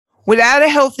Without a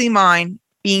healthy mind,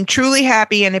 being truly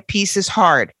happy and at peace is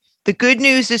hard. The good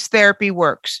news is therapy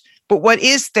works. But what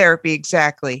is therapy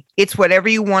exactly? It's whatever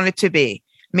you want it to be.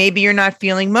 Maybe you're not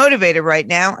feeling motivated right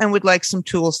now and would like some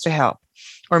tools to help.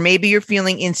 Or maybe you're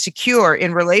feeling insecure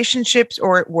in relationships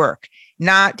or at work,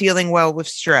 not dealing well with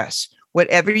stress.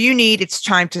 Whatever you need, it's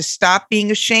time to stop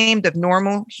being ashamed of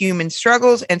normal human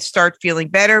struggles and start feeling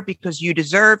better because you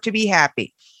deserve to be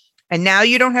happy. And now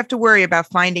you don't have to worry about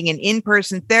finding an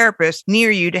in-person therapist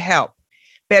near you to help.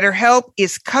 BetterHelp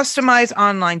is customized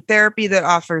online therapy that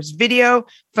offers video,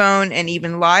 phone, and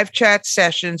even live chat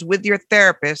sessions with your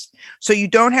therapist, so you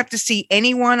don't have to see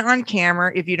anyone on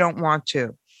camera if you don't want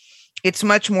to. It's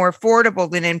much more affordable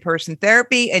than in-person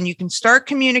therapy, and you can start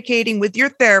communicating with your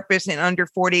therapist in under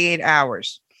 48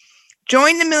 hours.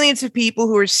 Join the millions of people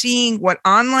who are seeing what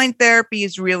online therapy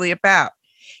is really about.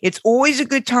 It's always a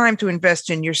good time to invest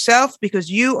in yourself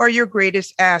because you are your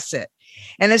greatest asset.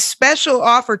 And a special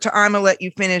offer to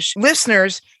ImmaLetYouFinish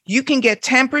listeners, you can get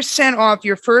 10% off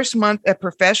your first month of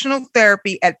professional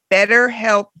therapy at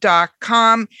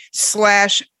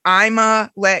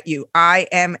betterhelp.com/ImmaLetYou,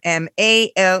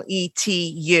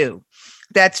 ImmaLetYou.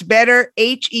 That's better,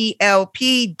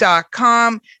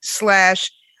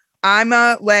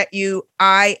 HELP.com/ImmaLetYou,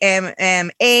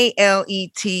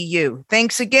 ImmaLetYou.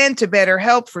 Thanks again to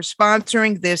BetterHelp for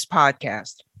sponsoring this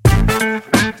podcast.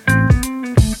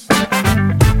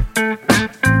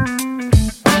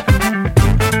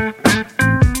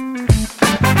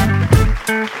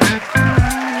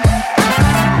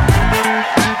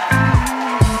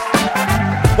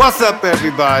 What's up,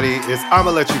 everybody? It's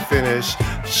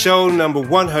ImmaLetYouFinish, show number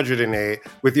 108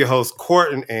 with your host,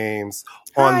 Courtney Ames,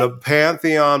 on the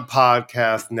Pantheon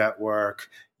Podcast Network.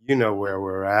 You know where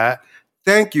we're at.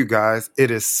 Thank you, guys.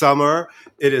 It is summer.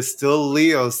 It is still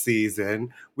Leo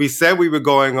season. We said we were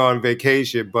going on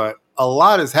vacation, but a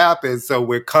lot has happened, so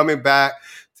we're coming back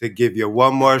to give you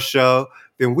one more show.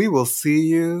 Then we will see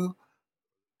you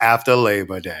after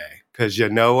Labor Day. Because you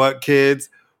know what, kids?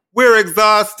 We're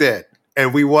exhausted.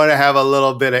 And we want to have a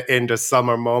little bit of end of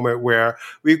summer moment where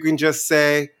we can just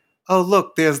say, oh,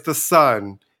 look, there's the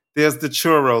sun. There's the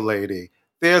churro lady.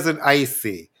 There's an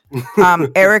icy.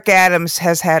 Eric Adams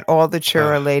has had all the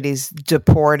churro ladies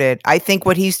deported. I think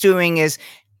what he's doing is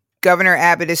Governor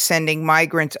Abbott is sending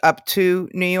migrants up to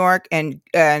New York, and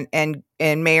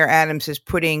Mayor Adams is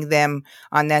putting them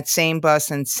on that same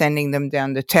bus and sending them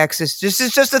down to Texas. This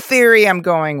is just a theory I'm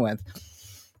going with.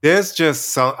 There's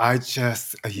just some,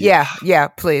 Yeah,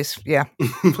 please. Yeah,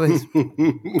 please.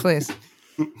 Please.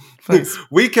 Please.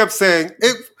 We kept saying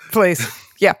it. Please.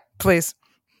 Yeah, please.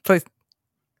 Please.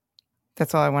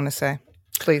 That's all I want to say.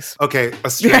 Please. Okay, a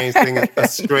strange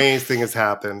thing has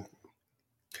happened.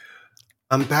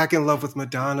 I'm back in love with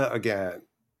Madonna again.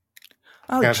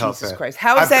 Oh, Can't Jesus Christ.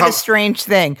 How is that a strange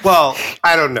thing? Well,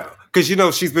 I don't know. Because,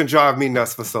 she's been driving me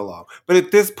nuts for so long. But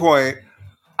at this point,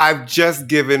 I've just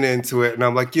given into it, and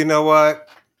I'm like, you know what?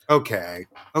 Okay.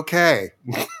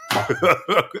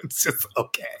 It's just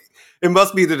okay. It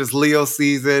must be that it's Leo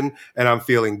season, and I'm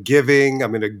feeling giving.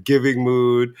 I'm in a giving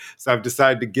mood. So I've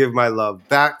decided to give my love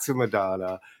back to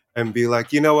Madonna and be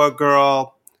like, you know what,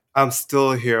 girl? I'm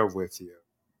still here with you.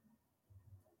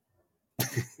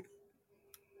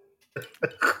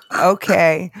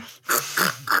 Okay.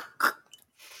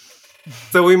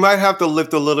 So we might have to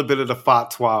lift a little bit of the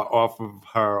fatwa off of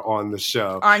her on the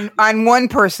show. On one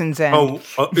person's end.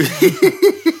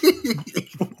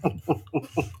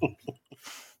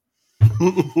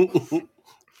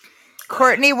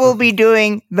 Courtney will be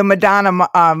doing the Madonna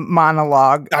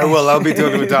monologue. I will. I'll be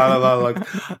doing the Madonna monologue.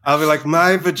 I'll be like,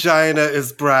 my vagina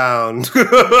is brown.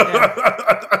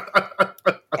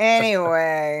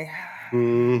 Anyway.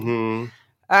 Mm-hmm.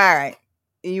 All right.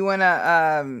 You want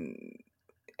to...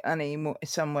 on a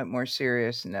somewhat more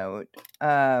serious note,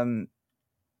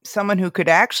 someone who could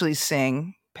actually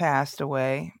sing passed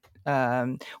away.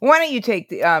 Why don't you take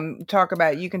the talk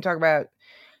about the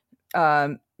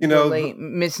late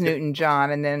Miss Newton-John,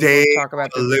 and then we'll talk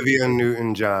about Olivia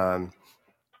Newton-John.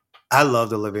 I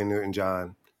loved Olivia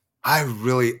Newton-John. I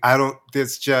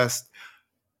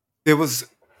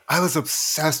was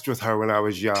obsessed with her when I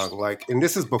was young. And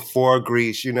this is before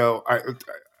Grease. I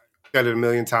said it a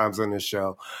million times on this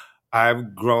show. I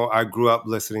grew up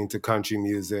listening to country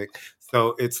music.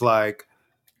 So it's like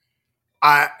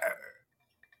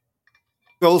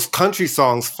those country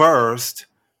songs first,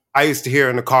 I used to hear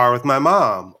in the car with my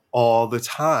mom all the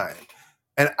time.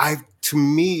 And to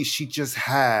me, she just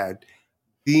had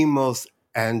the most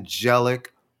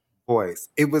angelic voice.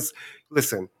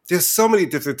 Listen, there's so many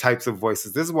different types of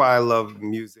voices. This is why I love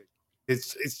music.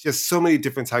 It's just so many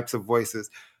different types of voices.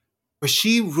 but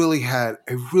she really had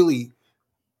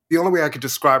the only way I could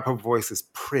describe her voice is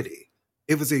pretty.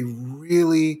 It was a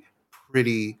really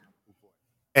pretty voice.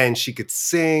 And she could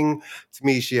sing. To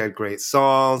me, she had great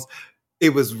songs.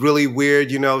 It was really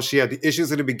weird, she had the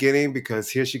issues in the beginning because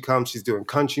here she comes, she's doing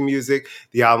country music.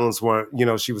 The albums weren't,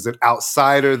 she was an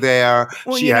outsider there.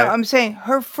 Well, I'm saying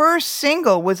her first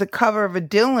single was a cover of a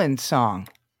Dylan song.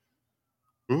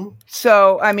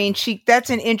 So, I mean, that's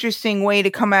an interesting way to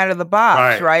come out of the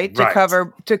box, right?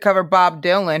 To cover Bob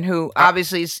Dylan, who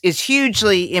obviously is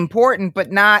hugely important,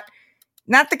 but not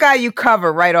the guy you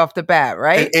cover right off the bat,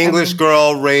 right? An English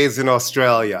girl raised in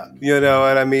Australia, you know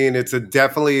what I mean? It's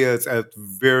definitely a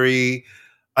very,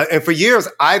 and for years,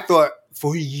 I thought,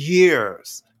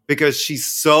 because she's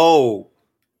so,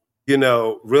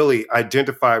 really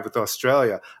identified with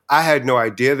Australia. I had no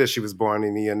idea that she was born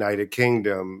in the United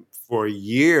Kingdom for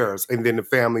years. And then the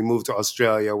family moved to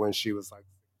Australia when she was like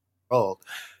old.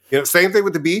 Same thing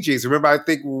with the Bee Gees. Remember, I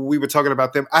think we were talking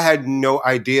about them. I had no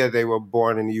idea they were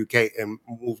born in the UK and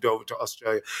moved over to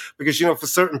Australia. Because, for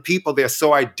certain people, they're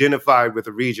so identified with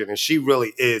the region. And she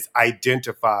really is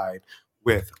identified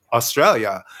with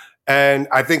Australia. And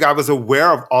I think I was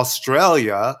aware of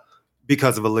Australia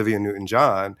because of Olivia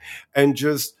Newton-John. And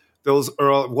just those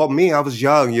I was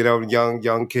young,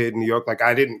 young kid in New York. Like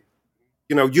I didn't,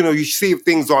 you see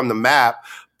things on the map.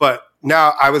 But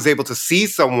now I was able to see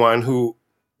someone who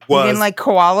was... You didn't like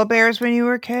koala bears when you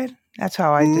were a kid? That's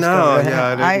how I discovered it.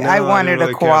 I wanted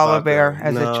a koala bear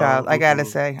as a child. I got to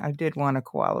say, I did want a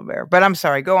koala bear. But I'm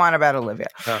sorry, go on about Olivia.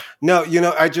 No,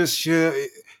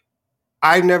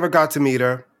 I never got to meet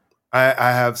her.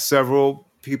 I have several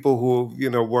people who,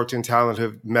 worked in talent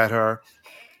have met her.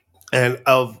 And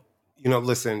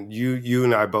listen, you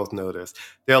and I both know this.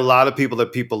 There are a lot of people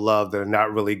that people love that are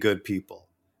not really good people.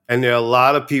 And there are a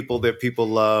lot of people that people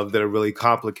love that are really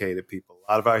complicated people.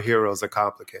 A lot of our heroes are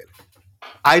complicated.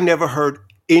 I never heard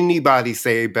anybody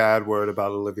say a bad word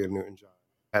about Olivia Newton-John.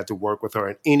 I had to work with her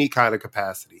in any kind of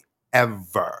capacity,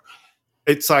 ever.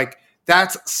 It's like,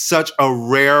 that's such a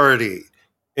rarity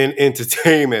in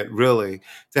entertainment, really,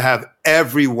 to have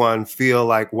everyone feel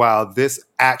like, wow, this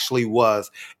actually was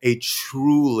a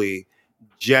truly,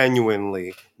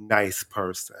 genuinely nice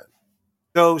person.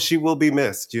 So she will be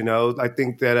missed, I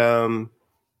think that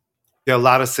there are a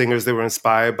lot of singers that were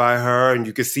inspired by her, and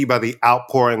you can see by the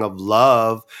outpouring of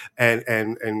love and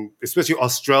especially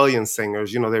Australian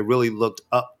singers, they really looked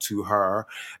up to her.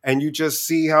 And you just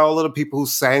see how a lot of people who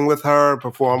sang with her,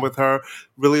 performed with her,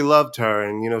 really loved her,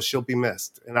 and she'll be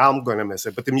missed. And I'm going to miss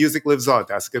her. But the music lives on.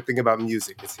 That's a good thing about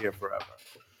music. It's here forever.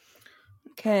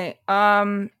 Okay.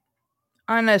 On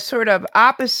a sort of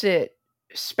opposite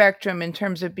spectrum in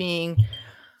terms of being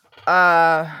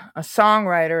a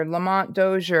songwriter, Lamont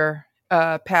Dozier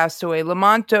passed away.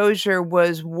 Lamont Dozier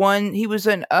was a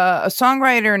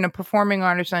songwriter and a performing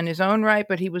artist on his own right,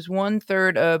 but he was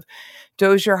 1/3 of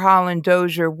Dozier Holland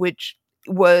Dozier, which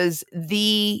was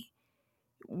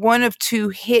one of two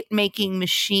hit-making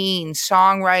machines,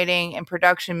 songwriting and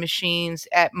production machines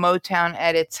at Motown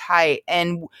at its height.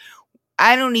 And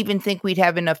I don't even think we'd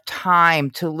have enough time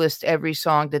to list every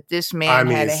song that this man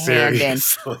had a hand in.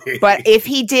 But if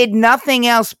he did nothing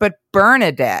else but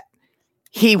Bernadette,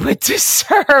 he would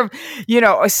deserve,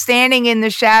 Standing in the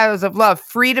Shadows of Love,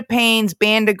 Frida Payne's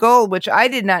Band of Gold, which I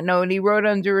did not know, and he wrote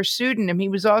under a pseudonym. He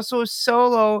was also a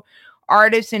solo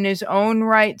artist in his own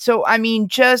right. So, I mean,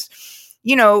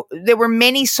 there were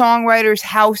many songwriters,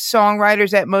 house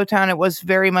songwriters at Motown. It was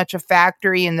very much a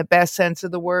factory in the best sense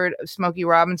of the word, Smokey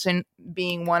Robinson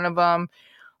being one of them.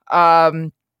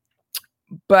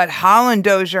 But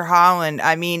Dozier Holland,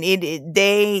 I mean,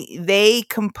 they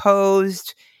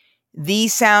composed the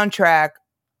soundtrack.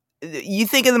 You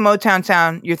think of the Motown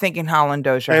sound, you're thinking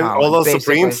Dozier and Holland. All those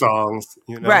basically. Supreme songs,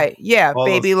 Right, yeah,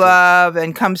 Baby Love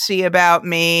and Come See About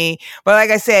Me. But like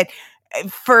I said,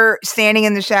 for Standing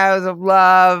in the Shadows of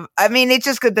Love, I mean, it's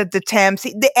just good that the Thames,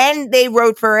 and they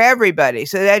wrote for everybody.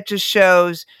 So that just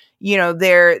shows,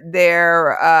 their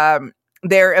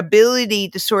ability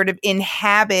to sort of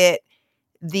inhabit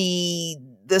the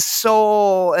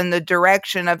soul and the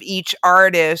direction of each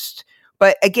artist.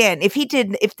 But again, if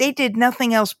they did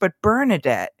nothing else but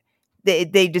Bernadette,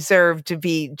 they deserve to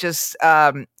be just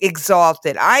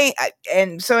exalted.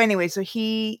 So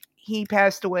he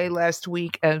passed away last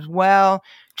week as well.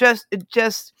 Just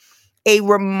a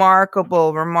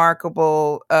remarkable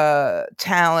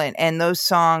talent, and those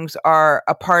songs are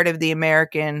a part of the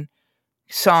American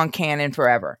song canon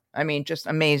forever. I mean, just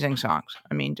amazing songs.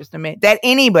 I mean, just amazing that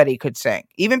anybody could sing.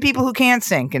 Even people who can't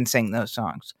sing can sing those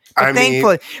songs.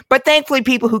 But thankfully,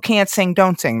 people who can't sing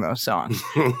don't sing those songs.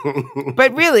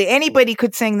 But really, anybody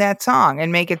could sing that song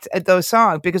and make it those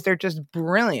songs because they're just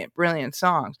brilliant, brilliant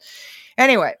songs.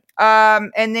 Anyway,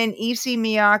 and then Issey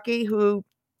Miyake, who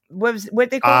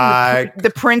what they call him,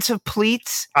 the Prince of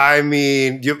Pleats. I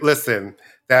mean, listen,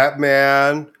 that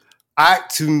man.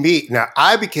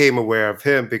 I became aware of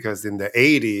him because in the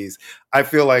 80s, I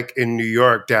feel like in New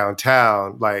York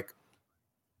downtown, like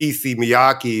Issey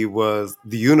Miyake was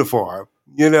the uniform.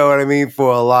 You know what I mean?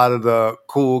 For a lot of the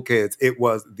cool kids, it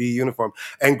was the uniform.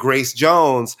 And Grace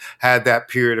Jones had that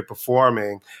period of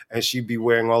performing, and she'd be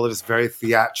wearing all of this very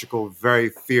theatrical, very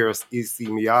fierce Issey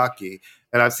Miyake.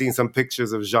 And I've seen some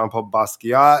pictures of Jean-Paul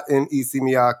Basquiat and Issey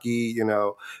Miyake. You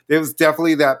know, there was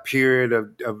definitely that period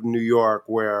of New York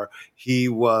where he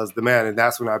was the man, and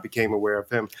that's when I became aware of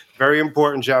him. Very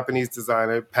important Japanese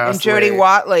designer. And Jody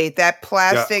Watley, that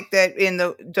plastic that in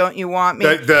the "Don't You Want Me,"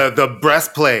 the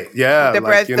breastplate,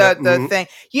 the thing.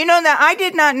 You know that I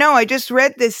did not know. I just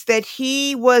read this that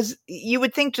he was. You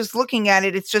would think just looking at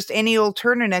it, it's just any old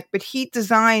turtleneck, but he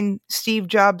designed Steve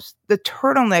Jobs the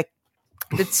turtleneck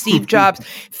that Steve Jobs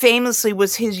famously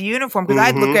was his uniform, because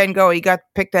I'd look at it and go, he got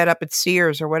picked that up at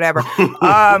Sears or whatever.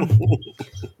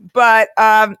 But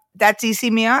that's Issey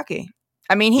Miyake.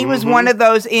 I mean, he was one of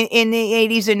those in the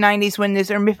 80s and 90s when this,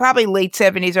 or probably late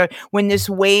 70s, or when this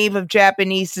wave of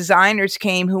Japanese designers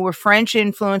came who were French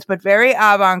influenced, but very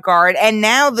avant-garde. And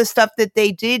now the stuff that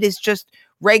they did is just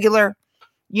regular,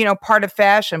 you know, part of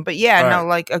fashion. But yeah, no,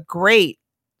 like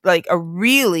a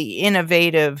really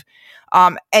innovative.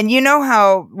 And you know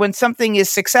how when something is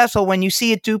successful, when you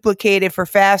see it duplicated for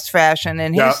fast fashion,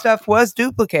 and his stuff was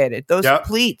duplicated. Those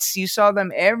pleats, you saw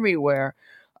them everywhere.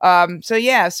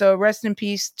 So rest in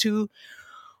peace to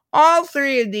all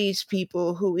three of these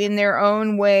people who, in their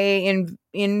own way,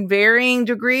 in varying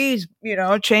degrees, you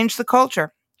know, changed the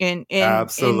culture in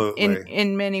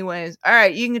many ways. All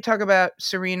right, you can talk about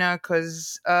Serena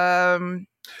because.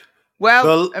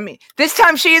 Well, I mean, this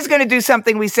time she is going to do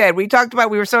something we said. We talked about,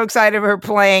 we were so excited of her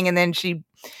playing, and then she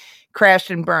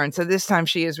crashed and burned. So this time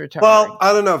she is retiring. Well,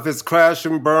 I don't know if it's crash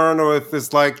and burn or if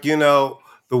it's like, you know,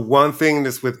 the one thing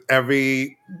that's with that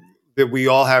we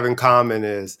all have in common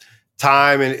is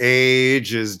time and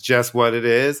age is just what it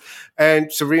is.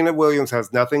 And Serena Williams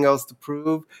has nothing else to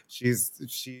prove. She's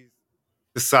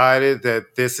decided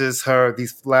that this is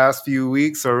these last few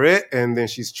weeks are it, and then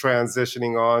she's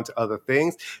transitioning on to other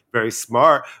things. Very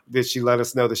smart that she let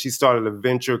us know that she started a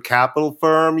venture capital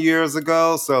firm years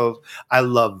ago. So I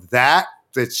love that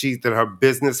her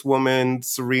businesswoman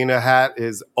Serena hat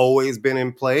has always been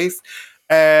in place.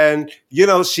 And, you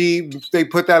know, they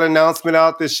put that announcement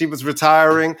out that she was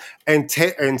retiring and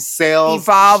sales.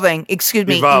 Evolving.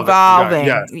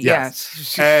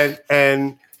 Yes.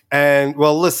 And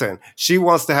well, listen, she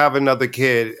wants to have another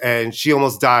kid, and she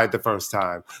almost died the first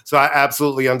time. So I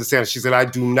absolutely understand. She said, I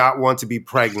do not want to be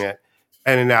pregnant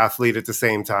and an athlete at the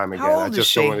same time again. How old is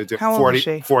she? Don't want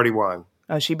to do 41.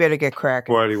 Oh, she better get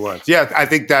cracking. 41. Yeah, I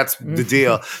think that's the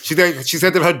deal. She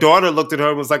said that her daughter looked at her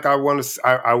and was like, I want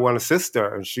a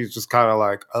sister. And she's just kind of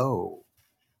like, oh.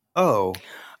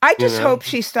 I just hope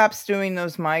she stops doing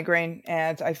those migraine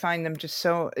ads. I find them just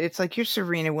so, it's like, you're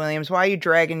Serena Williams. Why are you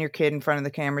dragging your kid in front of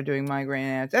the camera doing migraine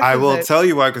ads? I will tell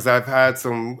you why, because I've had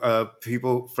some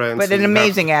friends. But an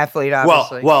amazing athlete,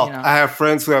 obviously. Well, you know. I have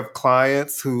friends who have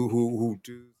clients who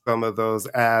do some of those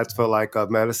ads for like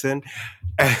medicine.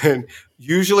 And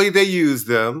usually they use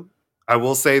them. I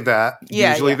will say that.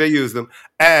 Usually they use them.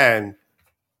 And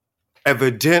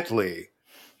evidently,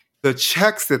 the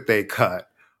checks that they cut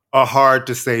are hard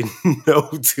to say no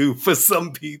to for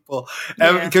some people.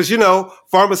 Because, you know,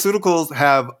 pharmaceuticals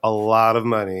have a lot of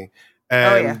money.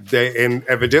 And and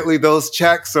evidently those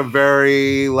checks are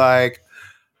very like,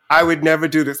 I would never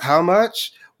do this. How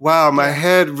much? Wow, my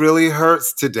head really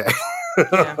hurts today.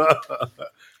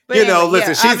 You know,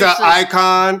 listen, she's an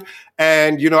icon.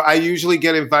 And, you know, I usually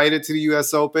get invited to the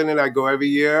U.S. Open, and I go every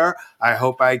year. I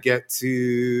hope I get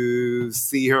to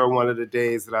see her one of the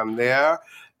days that I'm there.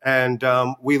 And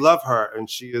we love her, and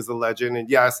she is a legend. And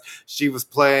yes, she was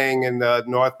playing in the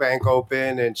North Bank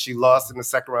Open, and she lost in the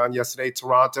second round yesterday.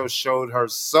 Toronto showed her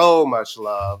so much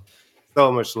love.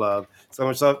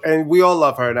 And we all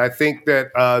love her. And I think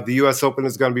that the U.S. Open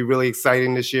is going to be really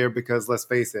exciting this year because, let's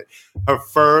face it, her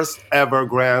first ever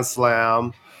Grand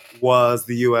Slam was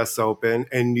the U.S. Open,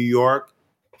 and New York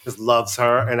just loves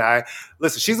her. And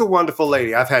listen, she's a wonderful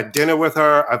lady. I've had dinner with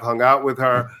her. I've hung out with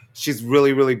her. She's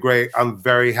really, really great. I'm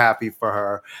very happy for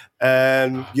her.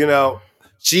 And, you know,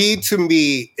 She, to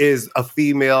me, is a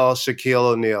female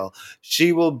Shaquille O'Neal.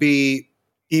 She will be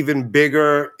even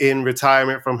bigger in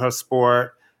retirement from her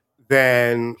sport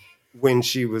than when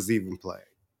she was even playing.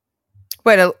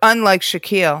 But unlike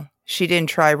Shaquille, she didn't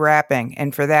try rapping,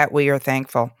 and for that we are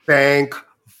thankful.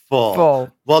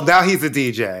 Full. Well, now he's a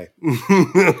DJ.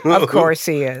 Of course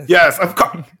he is. Yes, of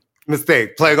course.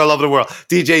 Mistake. Playing all over the world.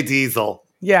 DJ Diesel.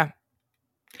 Yeah.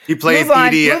 He plays move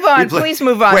on, EDM. Move on. Please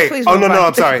move on. Wait. Please No, on.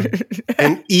 I'm sorry.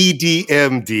 An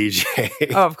EDM DJ.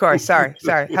 Oh, of course. Sorry.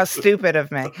 How stupid of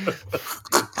me.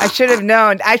 I should have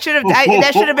known. That should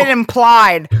have been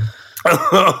implied.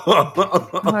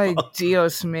 Ay,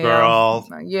 Dios mío. Girl.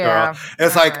 Yeah. Girl.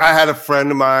 It's like I had a friend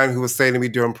of mine who was saying to me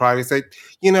during Pride, he said,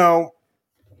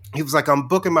 he was like, I'm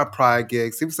booking my Pride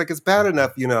gigs. He was like, it's bad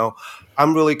enough,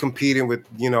 I'm really competing with,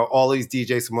 all these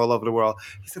DJs from all over the world.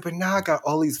 He said, but now I got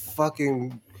all these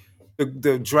fucking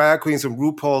the drag queens from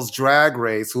RuPaul's Drag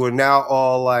Race who are now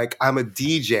all like, I'm a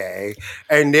DJ,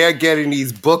 and they're getting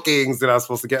these bookings that I'm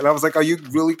supposed to get. And I was like, do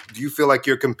you feel like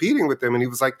you're competing with them? And he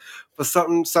was like, for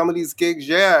some of these gigs,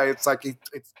 yeah, it's like,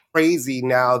 it's crazy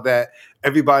now that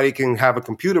everybody can have a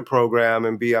computer program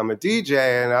and I'm a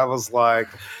DJ. And I was like,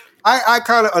 I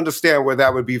kind of understand where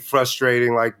that would be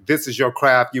frustrating. Like, this is your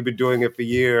craft. You've been doing it for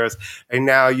years. And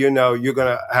now, you're going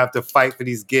to have to fight for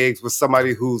these gigs with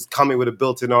somebody who's coming with a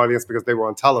built-in audience because they were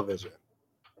on television.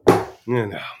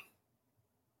 The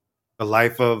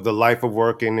life of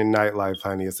working in nightlife,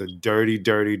 honey. It's a dirty,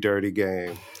 dirty, dirty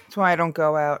game. That's why I don't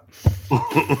go out.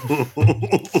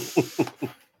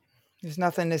 There's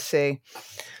nothing to see.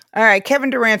 All right,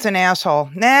 Kevin Durant's an asshole.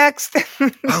 Next.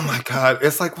 Oh my God.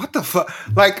 It's like, what the fuck?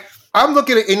 Like, I'm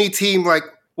looking at any team like,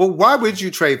 well, why would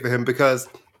you trade for him? Because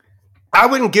I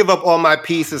wouldn't give up all my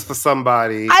pieces for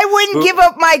somebody. I wouldn't give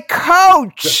up my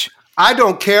coach. I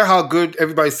don't care how good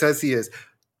everybody says he is.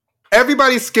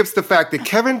 Everybody skips the fact that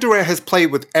Kevin Durant has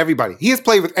played with everybody. He has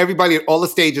played with everybody at all the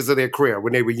stages of their career.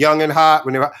 When they were young and hot.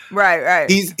 Right.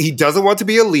 He doesn't want to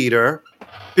be a leader.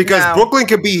 Because Brooklyn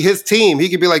could be his team. He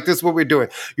could be like, this is what we're doing.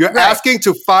 You're asking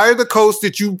to fire the coach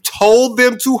that you told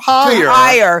them to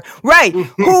hire. Right.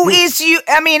 Who is you?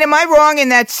 I mean, am I wrong in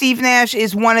that Steve Nash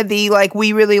is one of the, like,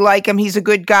 we really like him. He's a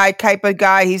good guy type of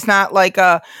guy. He's not like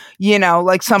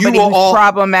like somebody who's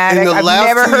problematic. I've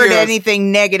never heard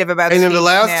anything negative about Steve Nash. And in the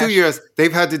last 2 years,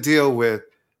 they've had to deal with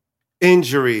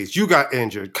injuries. You got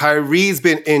injured. Kyrie's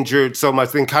been injured so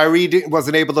much. Then Kyrie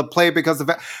wasn't able to play because of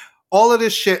that. All of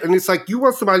this shit. And it's like, you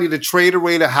want somebody to trade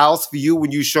away the house for you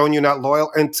when you've shown you're not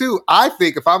loyal. And two, I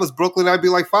think if I was Brooklyn, I'd be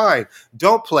like, fine,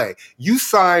 don't play. You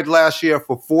signed last year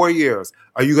for 4 years.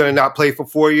 Are you going to not play for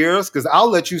 4 years? Because I'll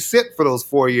let you sit for those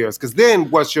 4 years. Because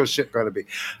then what's your shit going to be?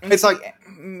 It's like,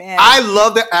 man. I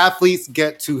love that athletes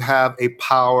get to have a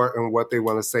power in what they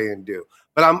want to say and do.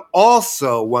 But I'm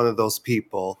also one of those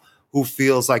people who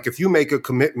feels like if you make a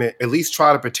commitment, at least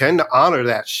try to pretend to honor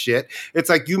that shit. It's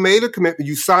like you made a commitment,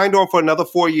 you signed on for another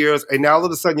 4 years, and now all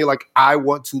of a sudden you're like, I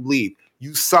want to leave.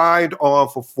 You signed on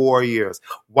for 4 years.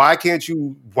 Why can't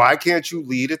you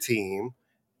lead a team?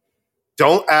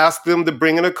 Don't ask them to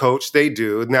bring in a coach. They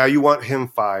do. Now you want him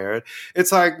fired.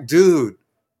 It's like, dude,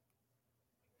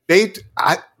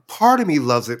 part of me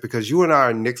loves it because you and I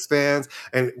are Knicks fans,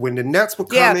 and when the Nets were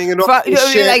coming and all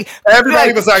this shit,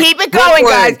 everybody was like, keep it going,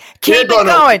 guys. Keep it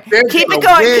going. Keep it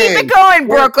going,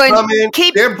 Brooklyn.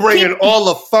 They're bringing all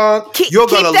the funk. You're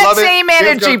going to love it. Keep that same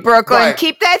energy, Brooklyn. Right.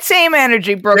 Keep that same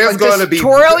energy, Brooklyn. There's going to be,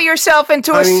 twirl yourself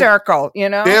into a circle,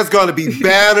 There's going to be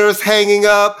banners hanging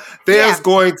up. There's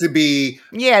going to be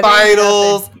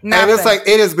finals. Nothing. And it's like,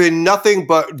 it has been nothing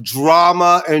but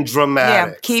drama and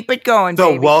dramatic. Yeah, keep it going,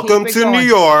 So baby. welcome to New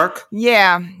York.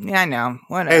 Yeah, I know.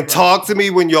 Whatever. And talk to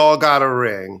me when y'all got a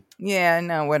ring. Yeah,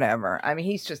 no, whatever. I mean,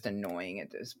 he's just annoying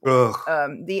at this point.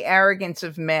 The arrogance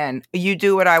of men. You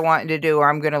do what I want you to do, or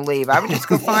I'm going to leave. I would just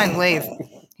go, fine, leave.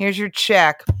 Here's your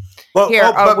check. Well,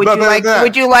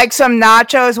 would you like some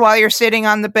nachos while you're sitting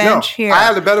on the bench? No, here, I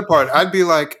have the better part. I'd be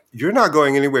like, you're not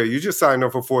going anywhere. You just signed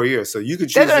up for 4 years, so you can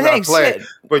choose to not play,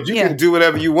 but you can do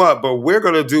whatever you want. But we're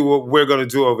going to do what we're going to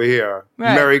do over here.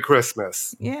 Right. Merry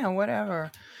Christmas. Yeah,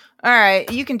 whatever. All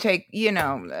right, you can take,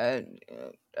 Beyonce.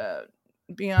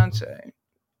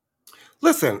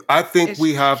 Listen, I think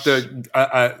we have to.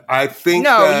 I think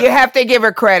you have to give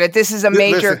her credit. This is a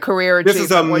major career achievement. This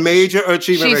is a major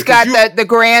achievement. She's got the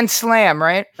Grand Slam,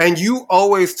 right? And you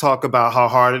always talk about how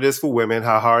hard it is for women,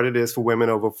 how hard it is for women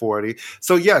over 40.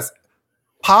 So yes,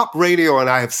 pop radio, and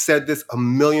I have said this a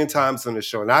million times on the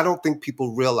show, and I don't think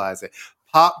people realize it.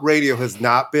 Pop radio has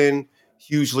not been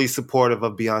hugely supportive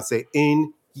of Beyonce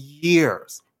in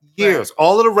years. Years. Right.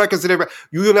 All of the records that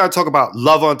you and I talk about,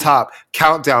 Love on Top,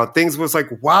 Countdown, things was like,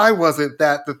 why wasn't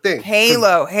that the thing?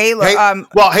 Halo.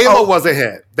 Halo was a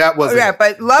hit. That was it.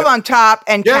 But Love on Top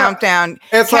and Countdown.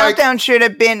 Countdown should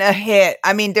have been a hit.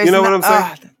 I mean, there's what I'm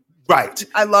saying? Right.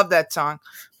 I love that song.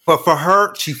 But for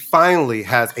her, she finally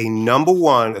has a number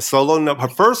one, her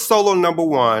first solo number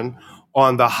one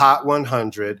on the Hot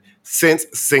 100 since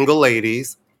Single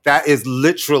Ladies. That is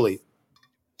literally,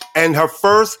 and her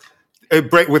first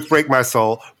Break My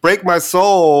Soul. Break My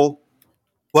Soul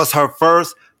was her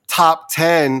first top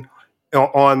 10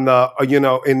 on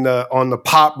the on the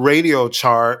pop radio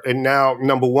chart, and now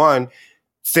number one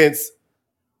since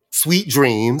Sweet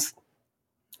Dreams.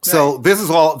 So this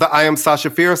is all the I Am Sasha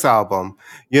Fierce album,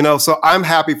 so I'm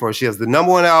happy for her. She has the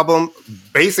number one album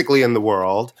basically in the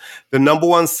world, the number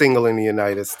one single in the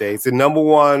United States, the number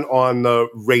one on the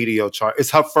radio chart. It's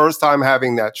her first time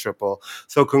having that triple.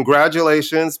 So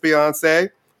congratulations, Beyonce.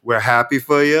 We're happy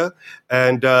for you.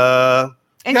 And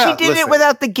she did it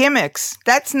without the gimmicks.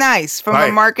 That's nice from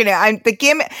a marketing. The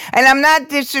gimmick, and I'm not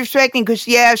disrespecting because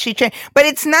she changed, but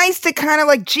it's nice to kind of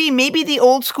like, maybe the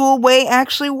old school way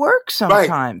actually works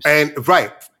sometimes. And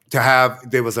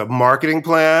there was a marketing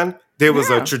plan, there was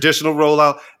a traditional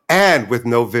rollout, and with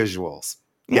no visuals.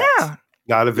 Yeah.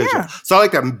 Not a visual. Yeah. So I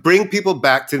like to bring people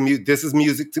back to the music. This is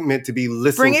music meant to be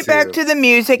listened to. Bring it back to the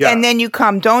music, and then you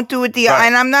come. Don't do it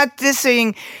and I'm not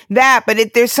dissing that, but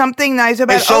there's something nice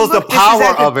about it. It shows the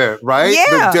power of it, right?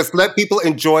 Yeah. Just let people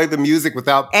enjoy the music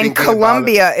without thinking about it. And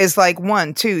Columbia is like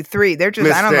 1, 2, 3. They're just,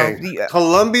 I don't know.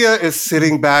 Columbia is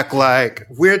sitting back like,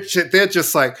 they're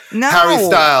just like Harry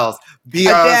Styles,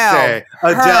 Beyonce,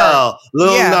 Adele,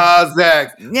 Lil Nas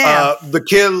X, the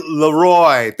Kid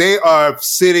Leroy. They are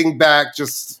sitting back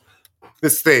just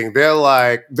this thing. They're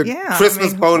like,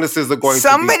 Christmas bonuses are going to be...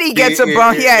 Somebody gets a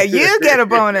bonus. Yeah, you get a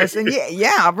bonus. And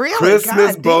really.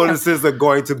 Christmas bonuses are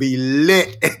going to be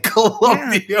lit in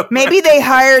Columbia. Yeah. Maybe they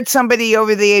hired somebody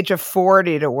over the age of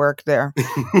 40 to work there.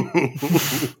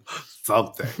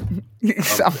 Something.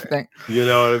 You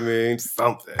know what I mean?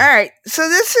 Something. All right. So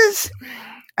this is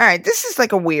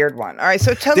like a weird one. All right.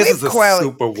 So Talib Kweli. This is a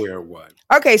super weird one.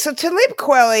 Okay, so Talib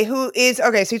Kweli, so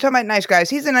you're talking about nice guys.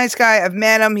 He's a nice guy. I've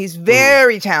met him. He's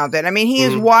very talented. I mean, he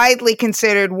is widely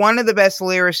considered one of the best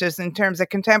lyricists in terms of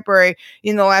contemporary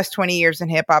in the last 20 years in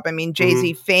hip hop. I mean,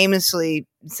 Jay-Z famously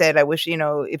said, I wish,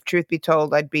 if truth be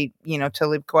told, I'd be,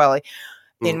 Talib Kweli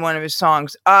in one of his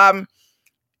songs. And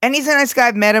he's a nice guy.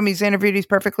 I've met him. He's interviewed. He's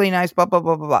perfectly nice, blah, blah,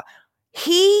 blah, blah, blah.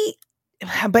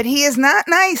 But he is not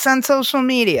nice on social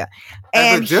media.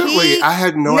 And I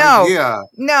had no idea.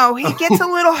 No, he gets a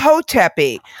little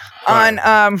hoteppy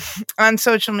on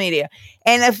social media.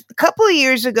 And a couple of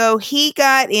years ago, he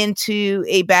got into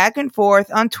a back and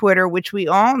forth on Twitter, which we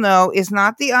all know is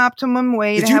not the optimum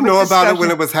way to have a discussion. Did you know about it when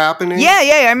it was happening?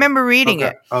 Yeah. I remember reading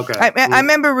it. Okay. I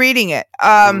remember reading it.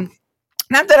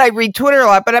 Not that I read Twitter a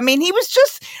lot, but I mean, he was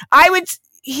just, I would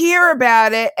hear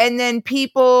about it and then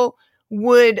people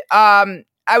would, I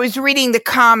was reading the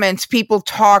comments, people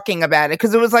talking about it,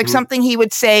 because it was like something he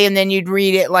would say and then you'd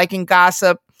read it like in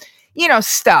gossip,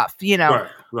 stuff,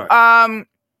 Right.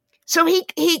 So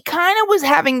he kind of was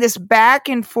having this back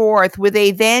and forth with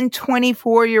a then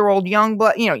 24-year-old young,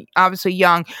 obviously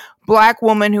young Black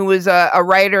woman who was a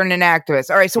writer and an activist.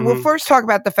 All right, so we'll first talk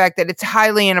about the fact that it's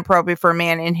highly inappropriate for a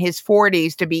man in his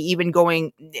 40s to be even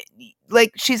going,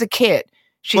 like, she's a kid.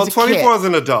 24 is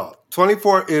an adult.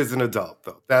 24 is an adult,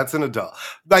 though. That's an adult.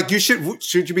 Like,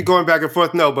 should you be going back and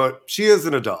forth? No, but she is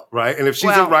an adult, right? And if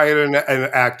she's a writer and an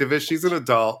activist, she's an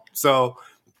adult. So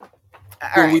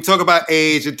when we talk about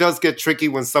age, it does get tricky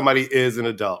when somebody is an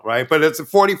adult, right? But it's a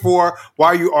 44. Why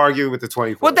are you arguing with the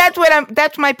 24? Well, that's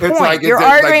my point. Like, you're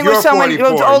arguing with someone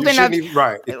who's old enough.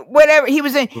 Right. Whatever he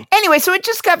was in. Anyway, so it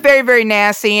just got very, very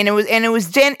nasty, and it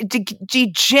was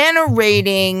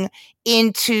degenerating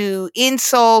into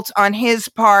insults on his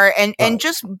part and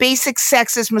just basic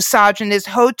sexist, misogynist,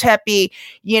 hoteppy,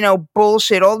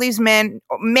 bullshit. All these men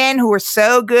who are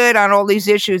so good on all these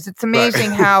issues. It's amazing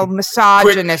how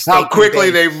misogynist how quickly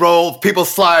they roll. People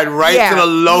slide to the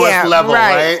lowest level,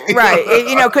 right? Right.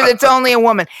 Because it's only a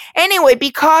woman. Anyway,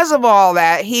 because of all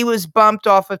that, he was bumped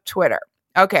off of Twitter.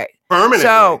 Okay. Permanently.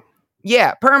 So,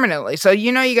 yeah, permanently. So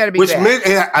you got to be bad. Meant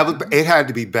it had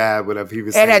to be bad. Whatever he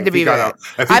was saying. It had to be bad.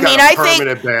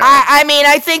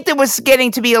 I think there was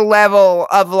getting to be a level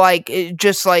of like,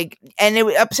 just like, and it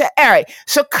was upset. All right.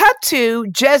 So cut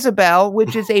to Jezebel,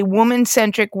 which is a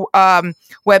woman-centric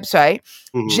website.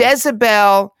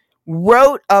 Jezebel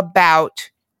wrote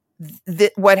about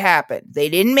what happened. They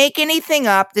didn't make anything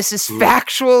up. This is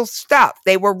factual stuff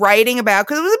they were writing about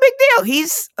because it was a big deal.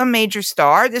 He's a major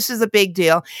star. This is a big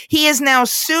deal. He is now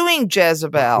suing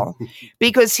Jezebel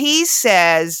because he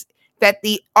says that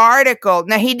the article,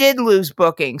 now he did lose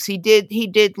bookings. He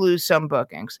did lose some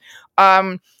bookings.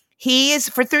 He is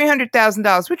for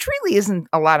 $300,000, which really isn't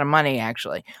a lot of money,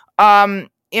 actually,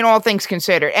 in all things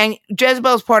considered. And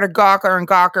Jezebel's part of Gawker, and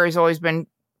Gawker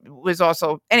was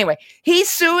also, anyway, he's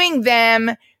suing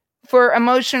them for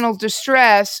emotional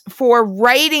distress for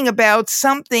writing about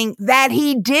something that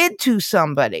he did to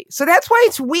somebody. So that's why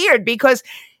it's weird, because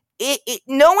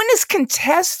no one is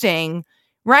contesting,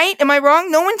 right? Am I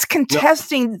wrong? No one's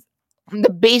contesting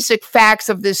the basic facts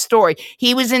of this story.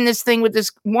 He was in this thing with this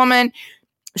woman.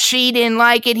 She didn't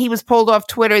like it. He was pulled off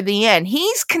Twitter at the end.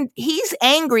 He's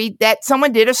angry that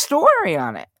someone did a story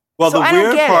on it. Well, so the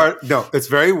weird part, no, it's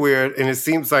very weird. And it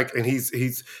seems like,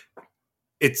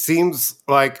 it seems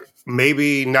like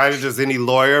maybe neither does any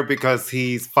lawyer, because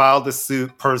he's filed a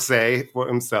suit per se for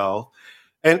himself.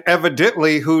 And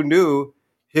evidently, who knew,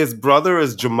 his brother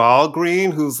is Jamal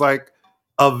Green, who's like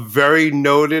a very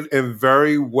noted and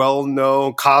very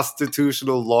well-known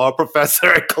constitutional law professor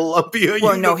at Columbia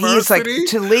University. No, he's like,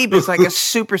 Talib is like a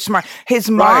super smart. His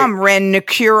mom ran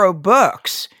Nakuro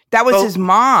Books. That was his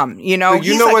mom, you know.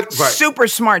 He's like super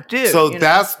smart dude. So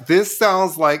this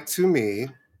sounds like to me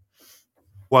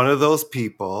one of those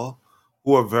people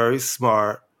who are very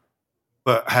smart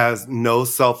but has no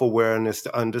self-awareness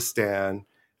to understand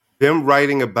them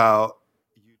writing about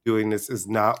you doing this is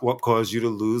not what caused you to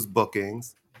lose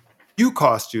bookings. You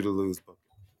cost you to lose bookings.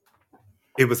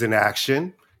 It was an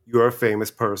action. You're a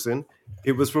famous person.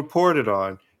 It was reported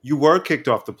on. You were kicked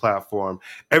off the platform.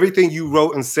 Everything you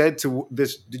wrote and said to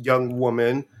this young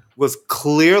woman was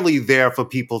clearly there for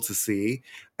people to see,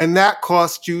 and that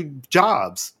cost you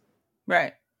jobs.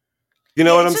 Right. You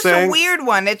know what I'm saying? It's a weird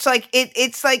one. It's like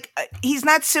he's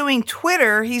not suing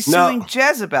Twitter. He's suing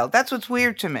Jezebel. That's what's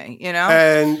weird to me, you know?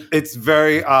 And it's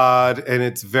very odd, and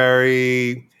it's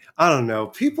very, I don't know.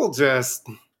 People just,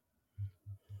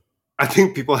 I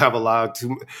think people have allowed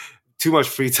too much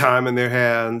free time in their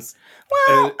hands.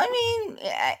 Well,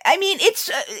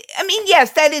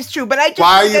 yes, that is true. But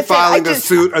why are you filing a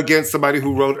suit against somebody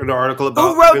who wrote an article about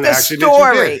who wrote the story?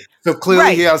 That you did? So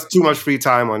clearly he has too much free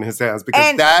time on his hands,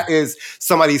 because that is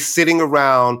somebody sitting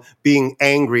around being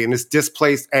angry, and it's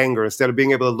displaced anger. Instead of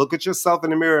being able to look at yourself in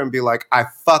the mirror and be like, I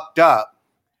fucked up.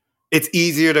 It's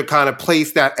easier to kind of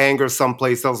place that anger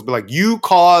someplace else, be like, you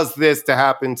caused this to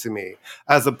happen to me,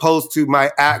 as opposed to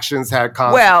my actions had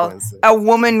consequences. Well, a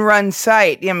woman-run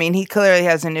site. I mean, he clearly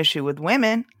has an issue with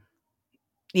women.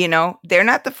 You know, they're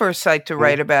not the first site to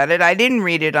write about it. I didn't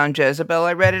read it on Jezebel.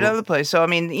 I read it other place. So, I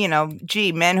mean, you know,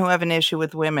 men who have an issue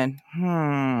with women.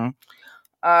 Yeah,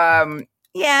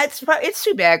 it's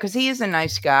too bad, because he is a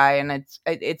nice guy, and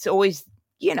it's always,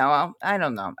 you know, I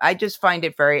don't know. I just find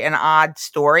it an odd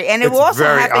story. And it also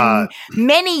happened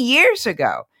many years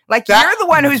ago. Like, you're the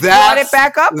one who's brought it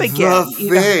back up again. The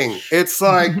thing. It's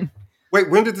like,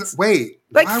 when did this,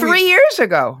 like 3 years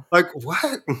ago. Like,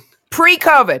 what?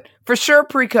 Pre-COVID. For sure,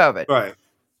 pre-COVID. Right.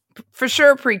 For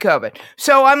sure, pre-COVID.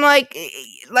 So I'm like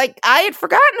I had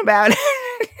forgotten about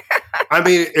it. I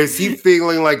mean, is he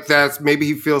feeling like maybe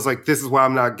he feels like this is why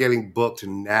I'm not getting booked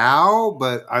now?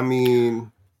 But I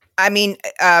mean, I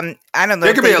don't know.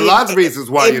 There could be a lot of reasons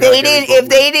why if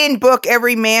they didn't book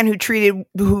every man who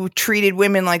treated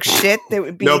women like shit,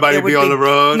 nobody would be on the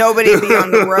road. Nobody would be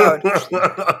on the road.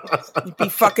 It'd be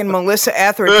fucking Melissa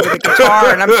Etheridge with a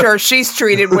guitar, and I'm sure she's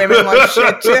treated women like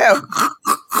shit too.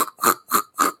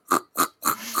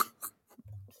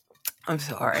 I'm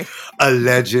sorry.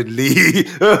 Allegedly.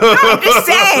 No, I'm just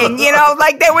saying, you know,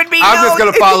 like there would be I'm just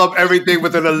going to follow up everything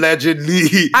with an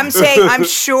allegedly. I'm saying, I'm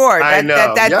sure. I know.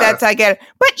 That's, I get it.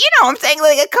 But, you know, I'm saying,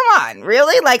 like, come on,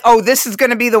 really? Like, this is going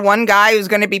to be the one guy who's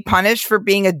going to be punished for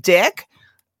being a dick?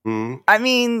 Mm-hmm. I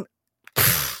mean,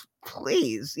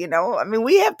 please, you know? I mean,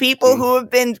 we have people who have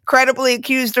been credibly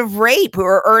accused of rape who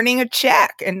are earning a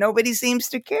check, and nobody seems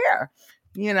to care,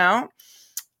 you know?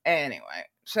 Anyway,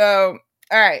 so,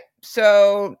 all right.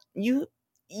 So you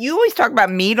always talk about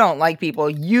me don't like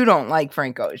people. You don't like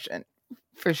Frank Ocean,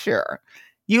 for sure.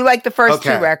 You like the first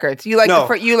two records. You like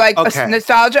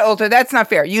Nostalgia Ultra. That's not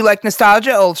fair. You like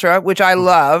Nostalgia Ultra, which I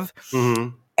love,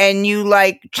 and you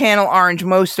like Channel Orange,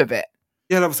 most of it.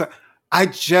 Yeah,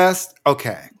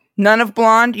 None of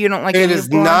Blonde. You don't like it. It is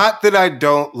not that I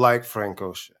don't like Frank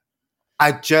Ocean.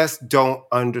 I just don't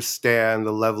understand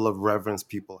the level of reverence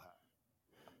people have.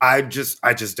 I just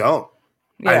don't.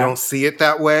 Yeah. I don't see it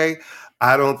that way.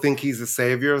 I don't think he's a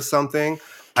savior of something.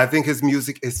 I think his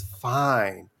music is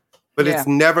fine. but it's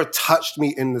never touched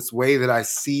me in this way that I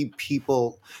see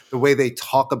people, the way they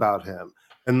talk about him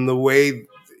and the way,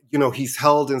 he's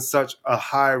held in such a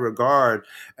high regard.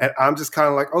 And I'm just kind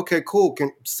of like, okay, cool.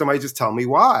 Can somebody just tell me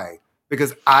why?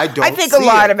 Because I think a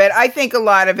lot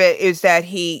of it is that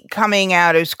he coming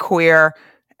out as queer,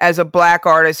 as a black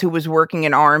artist who was working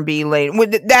in R&B late,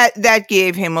 that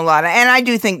gave him a lot of, and I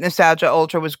do think Nostalgia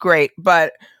Ultra was great,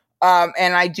 but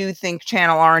and I do think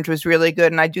Channel Orange was really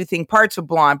good, and I do think parts of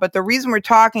Blonde. But the reason we're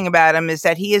talking about him is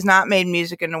that he has not made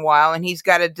music in a while, and he's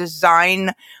got to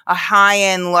design a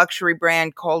high-end luxury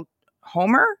brand called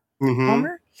Homer.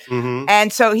 Mm-hmm.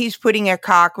 And so he's putting a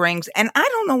cock rings, and I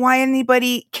don't know why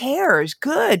anybody cares.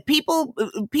 Good people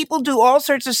do all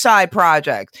sorts of side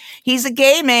projects. He's a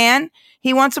gay man.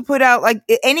 He wants to put out, like,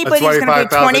 anybody's going to pay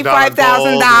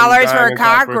 $25,000 for a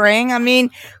cock ring. I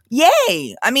mean,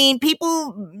 yay. I mean,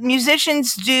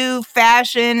 musicians do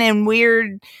fashion and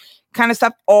weird kind of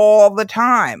stuff all the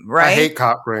time, right? I hate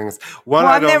cock rings.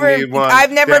 I've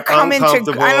never come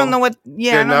into, I don't know what,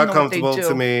 they're not comfortable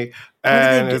to me.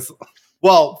 And it's,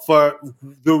 well, for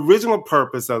the original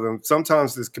purpose of them,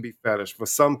 sometimes this could be fetish. For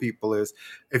some people is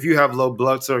if you have low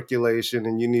blood circulation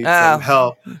and you need some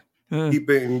help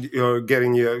keeping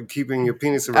your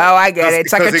penis around. Oh, I get it.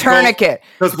 It's like a tourniquet.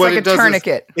 It's like a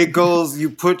tourniquet. It goes, you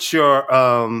put your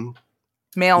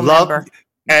male member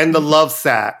and the love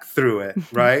sack through it,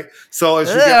 right? So as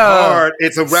you get hard,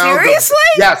 it's around. Seriously?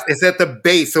 Yes, it's at the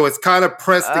base, so it's kind of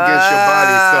pressed against your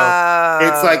body. So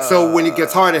it's like, so when it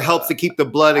gets hard, it helps to keep the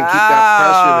blood and keep that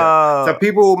pressure there. So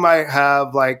people who might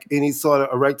have like any sort of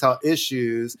erectile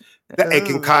issues, that it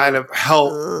can kind of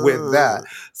help with that.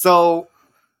 So,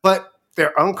 but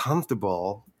they're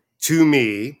uncomfortable to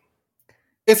me.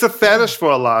 It's a fetish for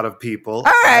a lot of people.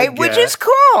 All right, which is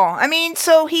cool. I mean,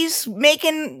 so he's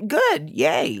making good.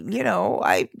 Yay. And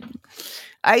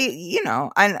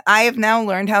I have now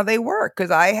learned how they work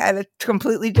because I had a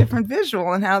completely different visual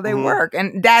on how they work.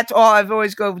 And that's all I've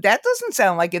always go, that doesn't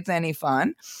sound like it's any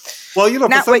fun. Well,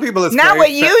 for some people it's not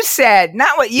what you said.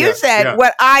 Not what you said.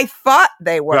 What I thought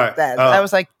they worked as. I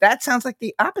was like, that sounds like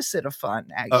the opposite of fun,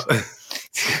 actually.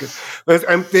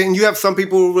 And then you have some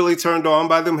people who are really turned on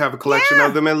by them, have a collection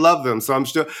of them and love them. So I'm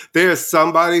sure there's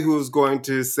somebody who's going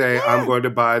to say, I'm going to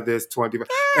buy this 25.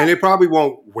 And they probably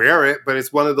won't wear it, but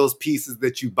it's one of those pieces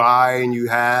that you buy and you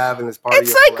have and it's part of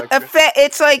your collection.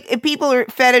 It's like people are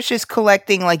fetishes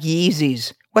collecting like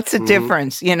Yeezys. What's the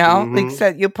difference, Like you're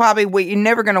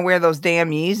never going to wear those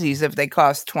damn Yeezys if they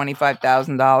cost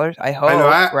 $25,000. I hope.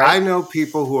 I know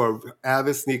people who are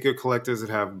avid sneaker collectors that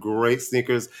have great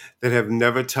sneakers that have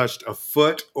never touched a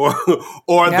foot or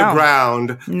the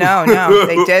ground. No,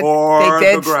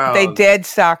 they dead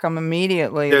stock them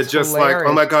immediately. They're just hilarious. Like,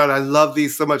 oh my God, I love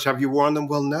these so much. Have you worn them?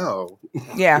 Well, no.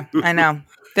 Yeah, I know.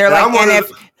 They're like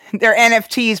they're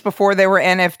NFTs before they were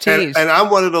NFTs. And I'm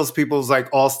one of those people who's like,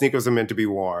 all sneakers are meant to be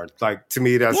worn. Like, to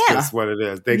me, that's just what it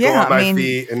is. They go on my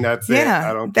feet and that's it.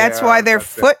 I don't care. That's why they're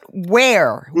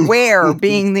footwear. Wear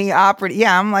being the operative.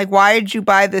 Yeah, I'm like, why did you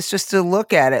buy this just to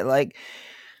look at it? Like,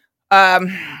 all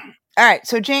right.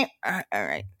 So James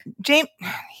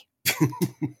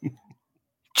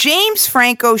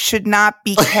Franco should not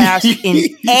be cast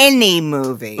in any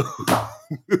movie.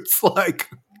 It's like...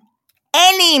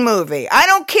 any movie. I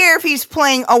don't care if he's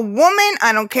playing a woman.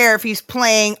 I don't care if he's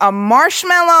playing a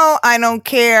marshmallow. I don't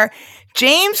care.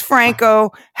 James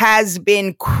Franco has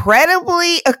been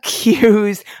credibly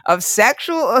accused of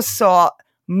sexual assault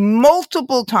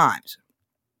multiple times.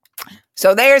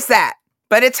 So there's that.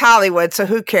 But it's Hollywood, so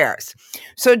who cares?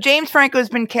 So James Franco has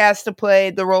been cast to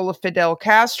play the role of Fidel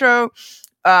Castro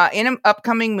in an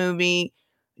upcoming movie.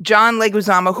 John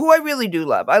Leguizamo, who I really do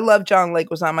love. I love John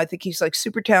Leguizamo. I think he's like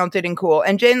super talented and cool.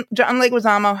 And John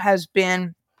Leguizamo has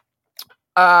been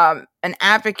an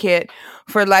advocate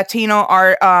for Latino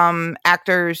art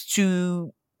actors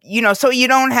to, so you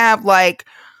don't have like,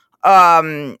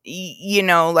 like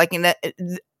in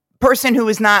the person who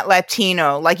is not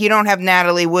Latino. Like you don't have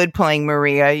Natalie Wood playing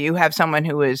Maria. You have someone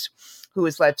who is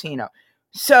Latino.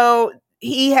 So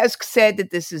he has said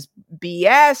that this is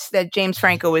BS, that James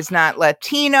Franco is not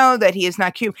Latino, that he is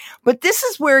not Cuban. But this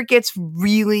is where it gets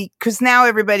really, because now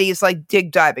everybody is like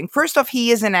dig diving. First off, he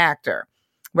is an actor,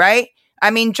 right? I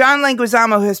mean, John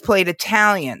Leguizamo has played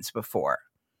Italians before,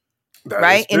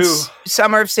 right? In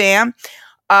Summer of Sam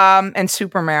and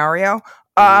Super Mario.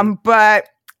 But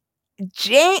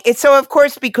so of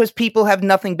course, because people have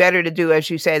nothing better to do,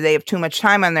 as you say, they have too much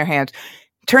time on their hands.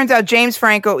 Turns out James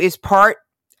Franco is part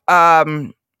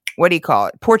what do you call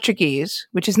it? Portuguese,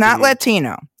 which is not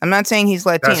Latino. I'm not saying he's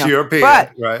Latino. That's European,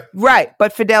 but, right? Right.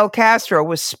 But Fidel Castro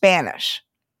was Spanish.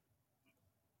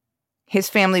 his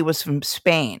family was from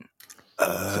Spain.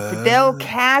 So Fidel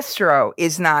Castro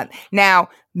is not. Now,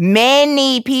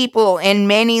 many people in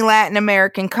many Latin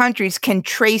American countries can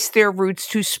trace their roots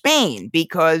to Spain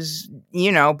because,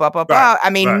 blah, blah, blah. I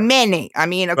mean, many. I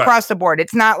mean, across the board.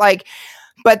 It's not like,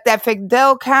 but that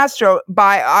Fidel Castro,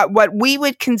 by what we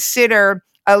would consider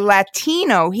a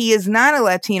Latino, he is not a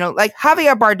Latino. Like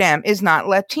Javier Bardem is not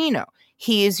Latino.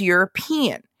 He is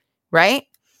European, right?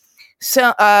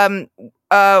 So,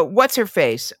 what's her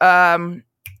face? Salma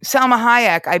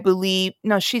Hayek, I believe.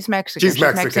 No, she's Mexican. She's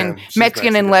Mexican.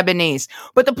 Mexican and Lebanese.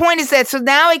 But the point is that, so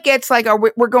now it gets like,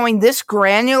 we're going this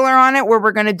granular on it where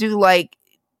we're going to do like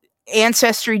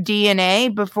ancestry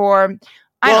DNA before.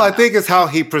 I think it's how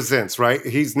he presents, right?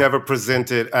 He's never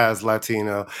presented as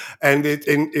Latino, and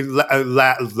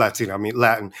Latino. I mean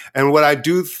Latin. And what I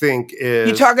do think is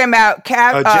you're talking about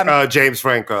James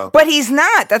Franco, but he's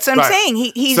not. That's what I'm saying.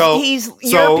 He's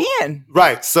European,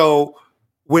 right? So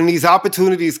when these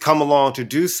opportunities come along to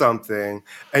do something,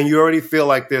 and you already feel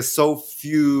like there's so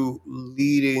few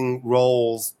leading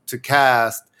roles to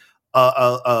cast.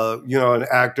 An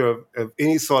actor of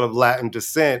any sort of Latin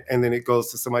descent, and then it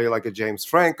goes to somebody like a James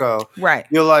Franco. Right.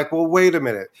 You're like, well, wait a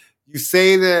minute. You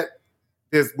say that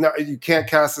you can't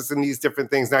cast us in these different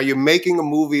things. Now you're making a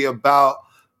movie about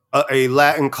a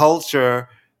Latin culture,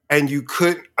 and you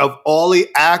could, of all the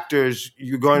actors,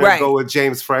 you're going to go with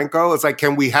James Franco. It's like,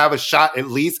 can we have a shot at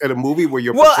least at a movie where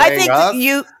you're portraying us?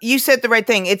 You said the right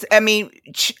thing.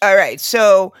 All right,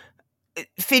 so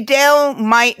Fidel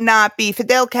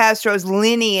Castro's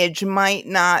lineage might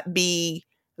not be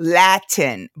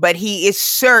Latin, but he is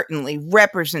certainly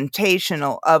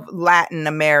representational of Latin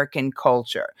American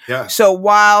culture. Yeah. So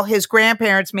while his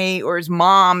grandparents or his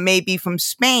mom may be from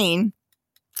Spain,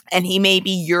 and he may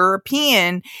be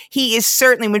European, he is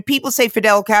certainly, when people say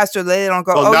Fidel Castro, they don't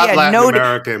go, Latin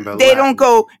American, but they Latin. Don't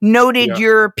go noted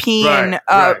European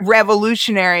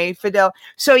revolutionary Fidel.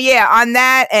 So on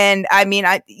that end,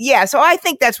 so I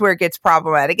think that's where it gets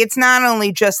problematic. It's not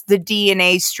only just the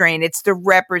DNA strain, it's the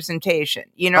representation.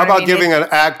 How about giving an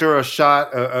actor a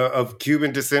shot of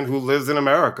Cuban descent who lives in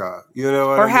America?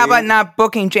 Or how about not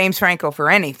booking James Franco for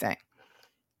anything?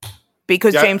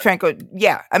 Because James Franco,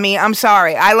 I'm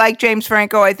sorry. I like James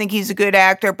Franco. I think he's a good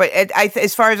actor. But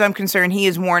as far as I'm concerned, he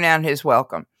has worn out his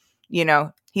welcome.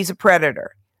 He's a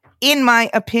predator, in my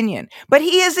opinion. But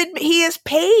he is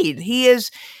paid. He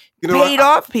is paid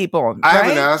off people. I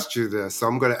haven't asked you this, so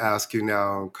I'm going to ask you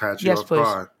now and catch you off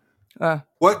guard.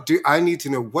 I need to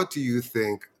know, what do you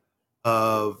think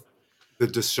of the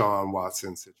Deshaun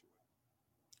Watson situation?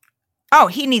 Oh,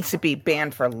 he needs to be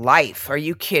banned for life. Are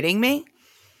you kidding me?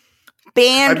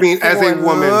 As a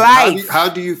woman, how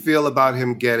do you feel about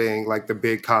him getting like the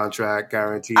big contract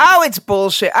guaranteed? Oh, it's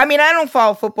bullshit. I don't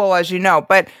follow football, as you know,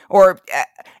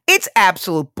 it's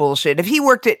absolute bullshit. If he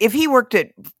worked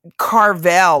at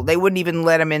Carvel, they wouldn't even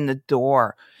let him in the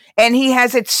door. And he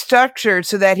has it structured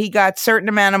so that he got certain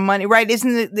amount of money, right?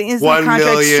 Isn't the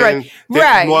contract straight?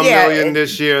 Right, $1 million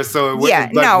this year, so it was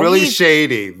really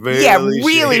shady.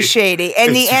 Really shady.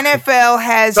 And the NFL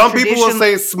has some people will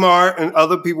say smart, and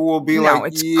other people will be creep.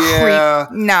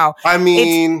 No,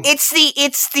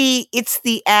 it's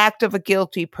the act of a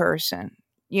guilty person.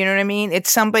 You know what I mean?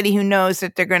 It's somebody who knows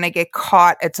that they're going to get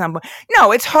caught at some point.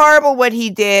 No, it's horrible what he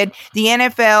did. The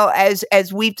NFL,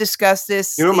 as we've discussed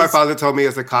this. My father told me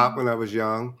as a cop when I was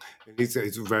young, and he said,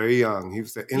 he's very young. He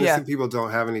said, innocent people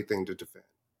don't have anything to defend.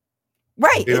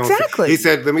 Right, exactly. He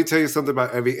said, let me tell you something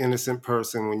about every innocent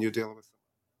person when you're dealing with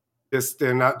them.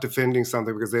 They're not defending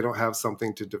something because they don't have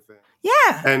something to defend.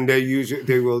 Yeah. And you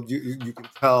can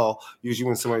tell usually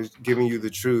when somebody's giving you the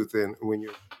truth and when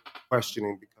you're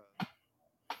questioning, because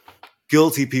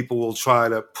guilty people will try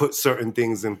to put certain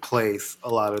things in place a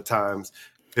lot of times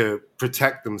to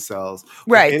protect themselves.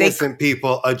 Right. Innocent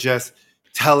people are just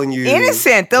telling you.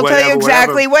 Innocent. They'll tell you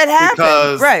exactly what happened.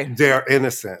 Because they're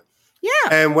innocent. Yeah.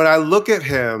 And when I look at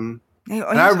him, and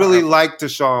I really like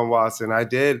Deshaun Watson, I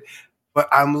did, but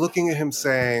I'm looking at him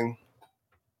saying,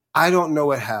 I don't know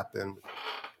what happened.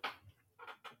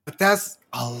 But that's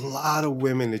a lot of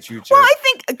women that you just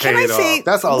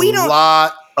that's a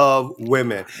lot of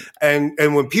women. And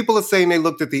when people are saying they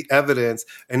looked at the evidence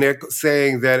and they're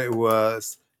saying that it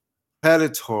was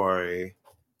predatory,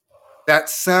 that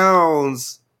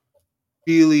sounds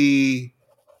really,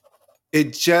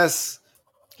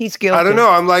 he's guilty. I don't know.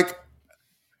 I'm like,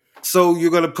 so you're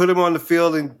going to put him on the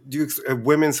field and are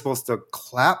women supposed to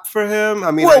clap for him?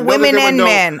 Women and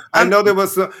men. I know there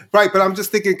was, but I'm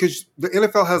just thinking because the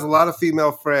NFL has a lot of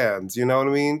female friends, you know what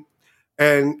I mean?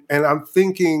 And I'm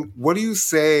thinking, what are you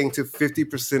saying to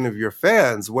 50% of your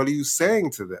fans? What are you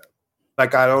saying to them?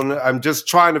 Like, I don't know. I'm just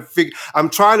trying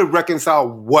to reconcile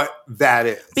what that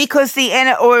is. Because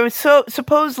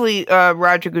supposedly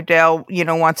Roger Goodell,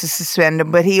 wants to suspend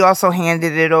him, but he also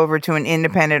handed it over to an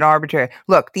independent arbitrator.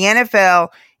 Look, the NFL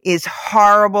is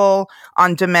horrible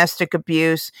on domestic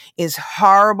abuse, is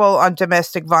horrible on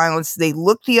domestic violence. They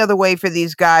look the other way for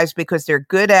these guys because they're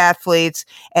good athletes,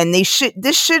 and this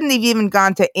shouldn't have even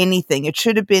gone to anything. It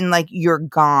should have been like, you're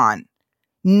gone.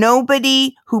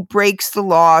 Nobody who breaks the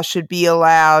law should be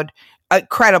allowed a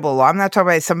credible law. I'm not talking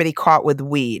about somebody caught with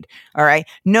weed. All right.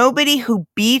 Nobody who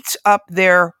beats up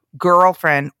their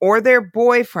girlfriend or their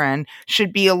boyfriend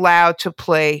should be allowed to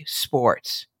play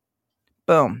sports.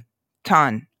 Boom.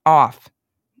 Ton off.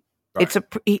 Right.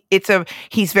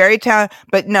 He's very talented,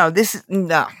 but no,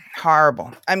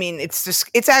 horrible. I mean,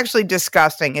 it's actually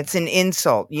disgusting. It's an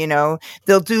insult,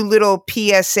 They'll do little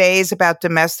PSAs about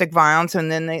domestic violence, and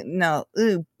then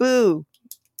boo.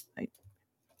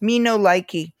 Me no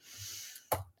likey.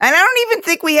 And I don't even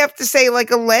think we have to say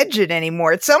like alleged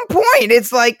anymore. At some point,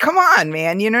 it's like, come on,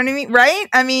 man. You know what I mean? Right?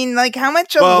 I mean, like, how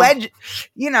much alleged,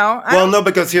 no,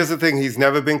 because here's the thing. He's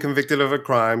never been convicted of a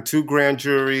crime. 2 grand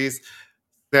juries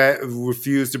that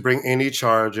refused to bring any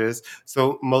charges.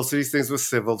 So most of these things were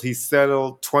civil. He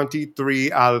settled 23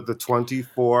 out of the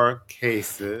 24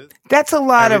 cases. That's a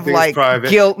lot of like private.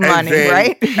 Guilt money,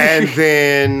 right? And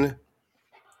then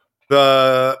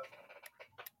the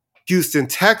Houston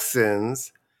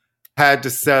Texans had to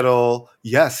settle,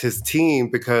 his team,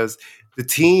 because the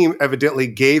team evidently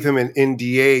gave him an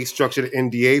NDA, structured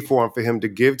NDA form for him to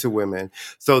give to women.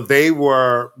 So they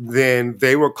were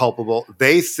culpable.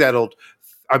 They settled,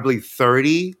 I believe,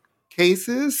 30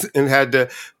 cases and had to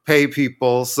pay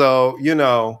people. So,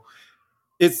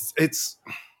 it's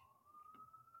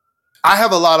I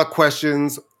have a lot of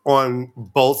questions on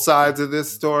both sides of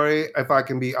this story. If I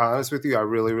can be honest with you, I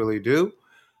really, really do.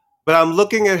 But I'm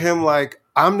looking at him like,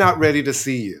 I'm not ready to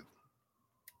see you.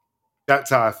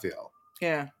 That's how I feel.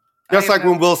 Yeah. Just like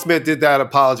when Will Smith did that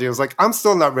apology, I was like, I'm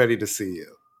still not ready to see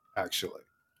you, actually.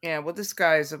 Yeah, well, this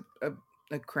guy is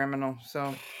a criminal,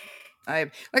 so...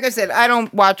 like I said, I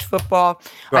don't watch football.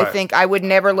 Right. I think I would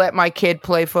never let my kid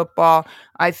play football.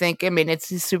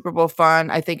 It's Super Bowl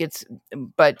fun.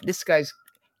 But this guy's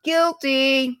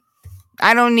guilty.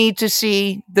 I don't need to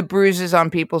see the bruises on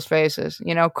people's faces.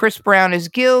 Chris Brown is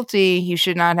guilty. He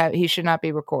should not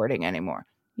be recording anymore.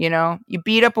 You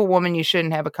beat up a woman, you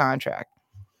shouldn't have a contract.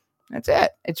 That's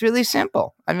it. It's really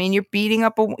simple. I mean, you're beating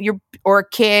up or a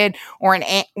kid or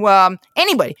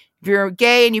anybody. If you're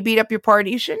gay and you beat up your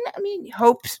partner, you shouldn't. I mean,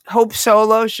 Hope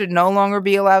Solo should no longer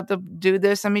be allowed to do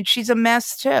this. I mean, she's a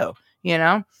mess too,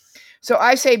 So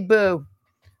I say boo.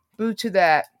 Boo to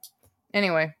that.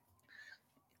 Anyway.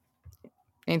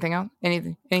 Anything else?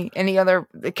 Any other?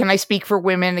 Can I speak for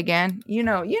women again? You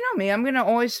know me. I'm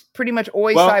gonna pretty much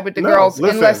always side with the girls,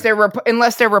 listen, unless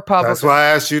they're Republicans. That's why I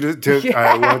asked you to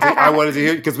yeah. I wanted to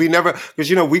hear, because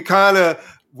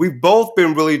we've both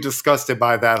been really disgusted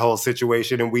by that whole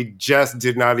situation, and we just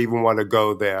did not even want to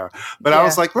go there. But I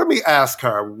was like, let me ask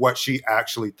her what she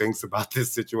actually thinks about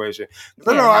this situation.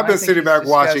 I've been sitting back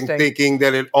watching, thinking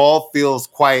that it all feels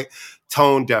quite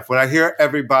tone deaf. When I hear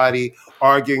everybody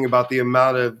arguing about the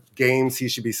amount of games he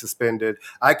should be suspended,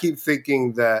 I keep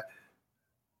thinking that,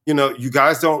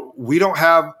 we don't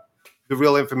have the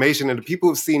real information, and the people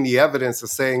who've seen the evidence are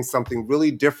saying something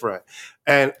really different.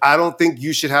 And I don't think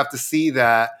you should have to see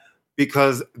that,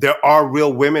 because there are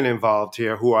real women involved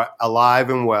here who are alive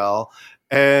and well.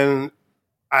 And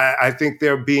I think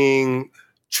they're being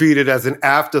treated as an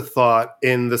afterthought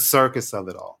in the circus of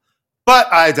it all.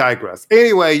 But I digress.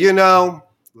 Anyway,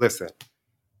 listen,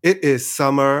 it is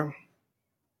summer.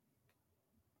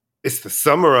 It's the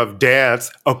summer of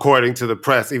dance, according to the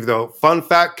press, even though, fun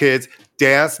fact, kids,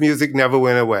 dance music never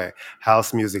went away.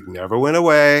 House music never went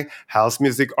away. House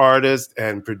music artists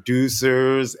and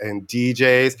producers and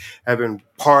DJs have been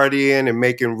partying and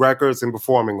making records and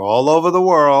performing all over the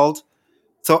world.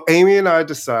 So Amy and I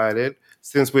decided,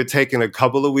 since we're taking a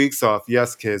couple of weeks off,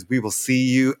 yes, kids, we will see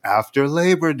you after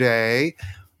Labor Day.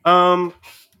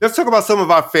 Let's talk about some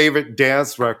of our favorite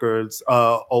dance records,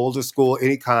 older school,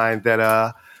 any kind, that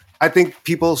I think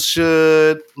people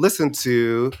should listen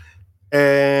to.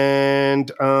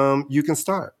 And you can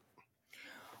start.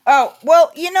 Oh,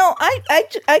 well,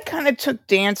 I kind of took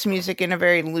dance music in a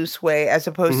very loose way, as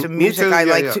opposed to music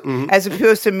as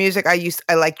opposed to music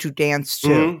I like to dance to.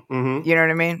 Mm-hmm. You know what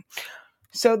I mean?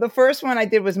 So the first one I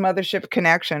did was Mothership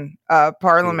Connection,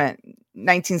 Parliament,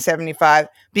 1975,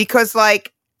 because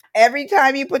like every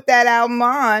time you put that album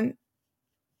on,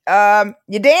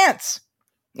 you dance.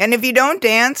 And if you don't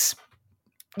dance,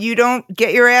 you don't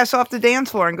get your ass off the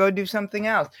dance floor and go do something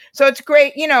else. So it's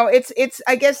great. It's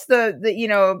I guess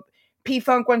the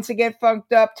P-Funk Once to Get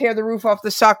Funked Up, Tear the Roof Off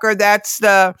the Sucker. That's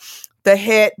the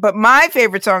hit. But my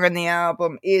favorite song on the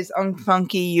album is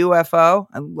Unfunky UFO.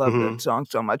 I love that song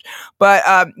so much. But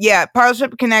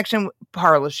Parlership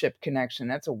Connection.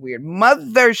 That's a weird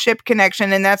Mothership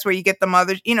Connection. And that's where you get the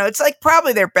mother, it's like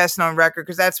probably their best known record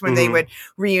because that's when they would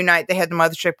reunite. They had the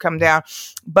mothership come down.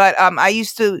 But I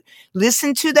used to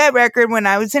listen to that record when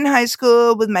I was in high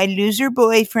school with my loser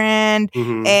boyfriend.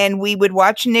 And we would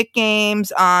watch Knick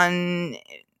games on,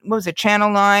 what was it, Channel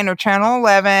 9 or Channel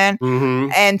 11,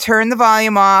 and turn the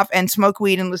volume off and smoke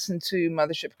weed and listen to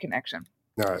Mothership Connection.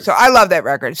 Nice. So I love that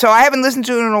record. So I haven't listened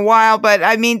to it in a while, but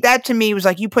I mean, that to me was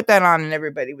like, you put that on and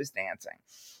everybody was dancing.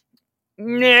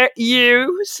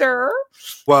 You, sir?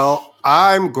 Well,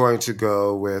 I'm going to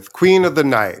go with Queen of the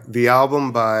Night, the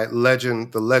album by the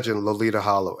legend Lolita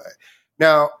Holloway.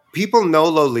 Now, people know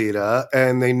Lolita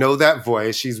and they know that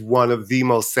voice. She's one of the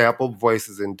most sampled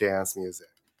voices in dance music.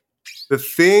 The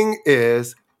thing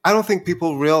is, I don't think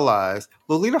people realize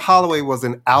Lolita Holloway was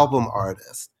an album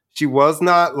artist. She was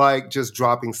not like just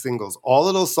dropping singles. All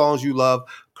of those songs you love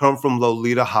come from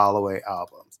Lolita Holloway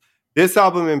albums. This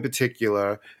album in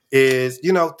particular is,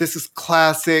 this is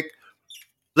classic,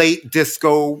 late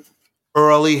disco,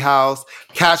 early house,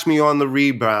 Catch Me on the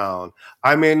Rebound.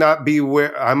 I might not be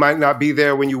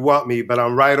there when you want me, but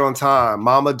I'm right on time.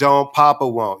 Mama don't, Papa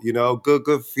won't,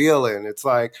 good feeling. It's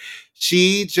like,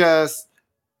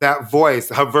 that voice,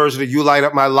 her version of You Light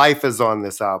Up My Life is on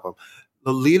this album.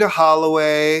 Lolita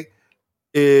Holloway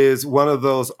is one of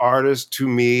those artists to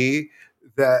me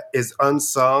that is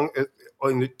unsung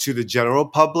to the general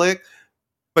public,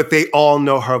 but they all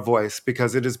know her voice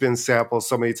because it has been sampled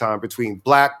so many times between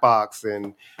Black Box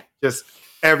and just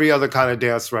every other kind of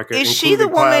dance record. Is she the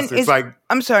woman?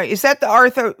 I'm sorry, is that the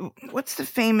Arthur? What's the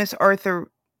famous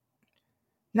Arthur?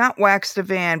 Not Wax the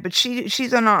Van, but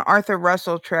she's on an Arthur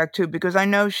Russell track too, because I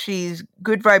know she's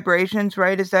Good Vibrations,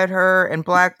 right? Is that her? And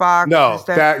Black Box? No,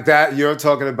 that you're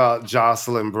talking about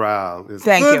Jocelyn Brown.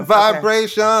 Thank you. Good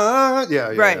Vibration. Okay. Yeah.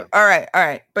 Right. Yeah. All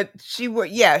right. But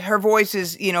her voice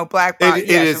is, Black Box.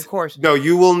 Yes, of course. No,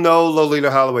 you will know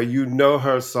Lolita Holloway. You know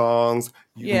her songs.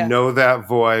 You know that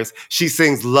voice. She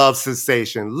sings Love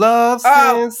Sensation.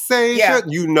 Sensation. Yeah.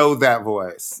 You know that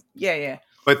voice. Yeah.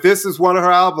 But this is one of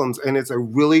her albums, and it's a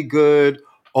really good,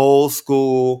 old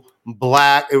school,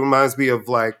 black. It reminds me of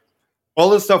like all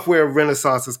the stuff where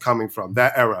Renaissance is coming from,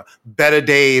 that era. Better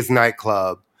Days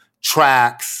nightclub,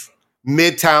 Tracks,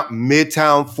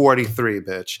 Midtown 43,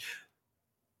 bitch.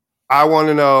 I want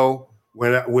to know,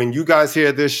 when you guys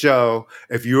hear this show,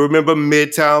 if you remember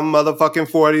Midtown motherfucking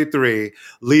 43,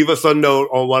 leave us a note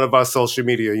on one of our social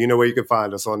media. You know where you can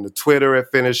find us on the Twitter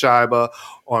at FinishIba,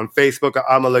 on Facebook at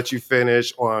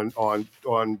ImmaLetYouFinish, on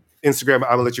Instagram at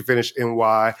ImmaLetYouFinish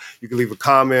NY. You can leave a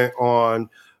comment on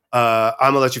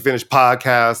ImmaLetYouFinish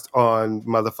podcast on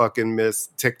motherfucking Miss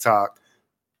TikTok.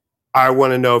 I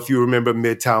want to know if you remember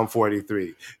Midtown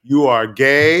 43. You are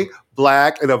gay,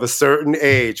 Black, and of a certain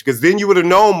age, because then you would have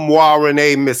known Moi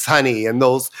Renee, Miss Honey, and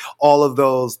all of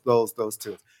those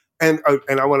tunes. And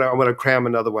I want to cram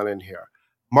another one in here.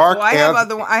 I have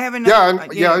another.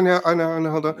 Yeah, I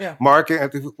know. Hold on. Yeah. Mark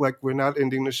Anthony. Like, we're not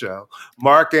ending the show.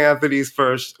 Mark Anthony's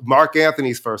first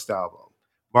album.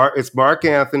 It's Mark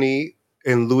Anthony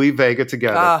and Louis Vega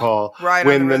together called Ride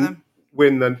on the Rhythm.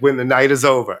 When the night is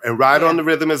over, and Ride on the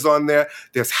Rhythm is on there.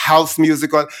 There's house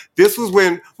music on. This was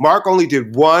when Mark only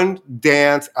did one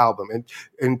dance album,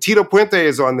 and Tito Puente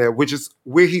is on there, which is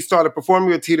where he started performing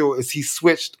with Tito. Is he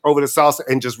switched over to salsa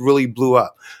and just really blew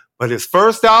up. But his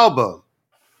first album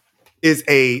is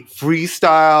a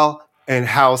freestyle and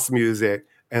house music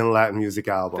and Latin music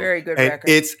album. Very good record.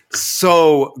 It's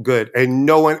so good. And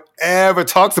no one ever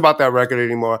talks about that record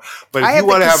anymore. But if you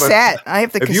want to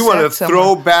if you want to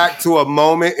throw back to a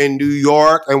moment in New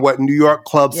York and what New York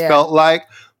clubs felt like,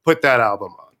 put that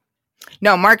album on.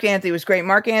 No, Mark Anthony was great.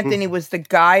 Mark Anthony was the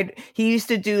guide. He used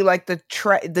to do like the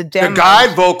demos,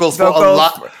 guide vocals for a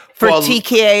lot. For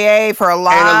TKAA, for a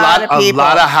lot of people. A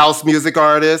lot of house music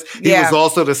artists. He was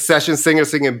also the session singer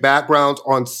singing backgrounds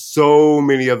on so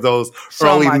many of those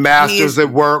early Masters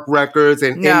at Work records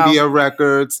and India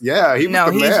records. Yeah, he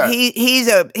was the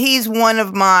man. He's one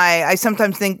of my, I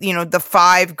sometimes think, the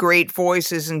 5 great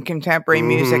voices in contemporary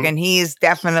music, and he is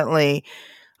definitely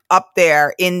up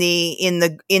there in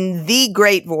the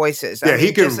great voices. Yeah,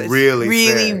 he can really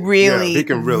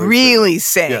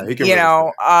sing. Yeah, he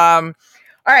can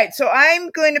all right, so I'm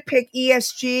going to pick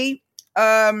ESG.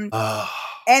 And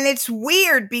it's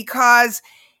weird because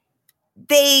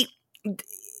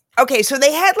Okay, so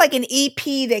they had like an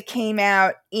EP that came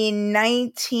out in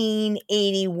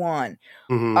 1981,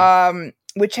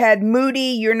 which had Moody,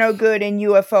 You're No Good, and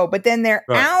UFO. But then their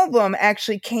album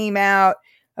actually came out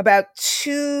about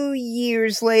 2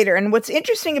 years later. And what's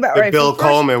interesting about Bill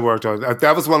Coleman worked on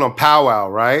that was one on Powwow,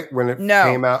 right? When it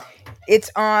came out.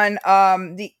 It's on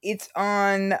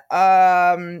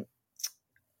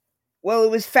well,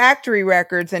 it was Factory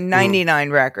Records and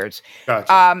 99 Records.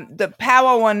 Gotcha. The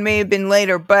Powwow one may have been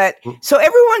later, but so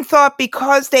everyone thought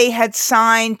because they had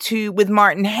signed with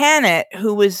Martin Hannett,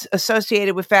 who was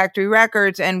associated with Factory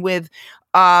Records and with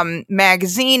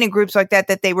Magazine and groups like that,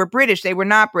 that they were British. They were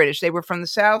not British. They were from the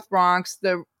South Bronx.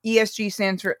 The ESG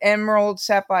stands for Emerald,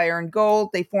 Sapphire, and Gold.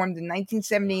 They formed in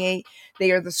 1978.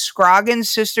 They are the Scroggins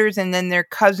sisters, and then their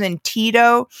cousin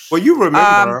Tito. Well, you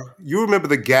remember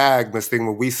the gag, Miss Thing,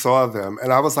 when we saw them,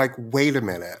 and I was like, wait a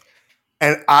minute.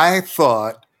 And I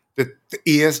thought that the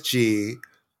ESG,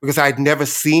 because I'd never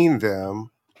seen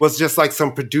them, was just like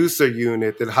some producer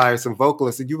unit that hired some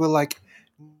vocalists. And you were like,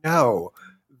 no,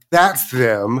 that's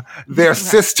them. They're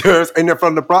sisters, and they're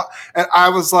from the Bronx. And I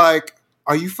was like,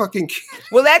 are you fucking kidding?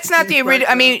 Well, that's not the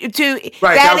original. I mean, that is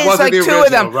like the two of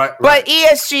them. Right. But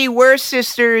ESG were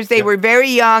sisters. They were very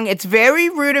young. It's very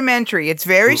rudimentary. It's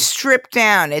very stripped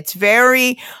down. It's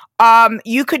very.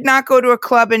 You could not go to a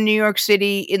club in New York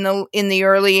City in the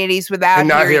early '80s without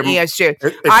hearing ESG.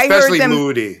 Especially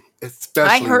Moody.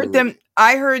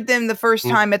 I heard them the first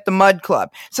time at the Mud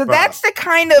Club. So that's the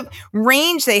kind of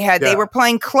range they had. They were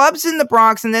playing clubs in the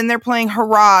Bronx, and then they're playing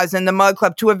hurrahs in the Mud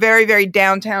Club to a very, very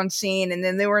downtown scene. And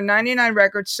then they were 99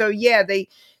 Records. So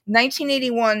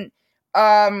 1981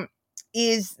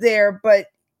 is there, but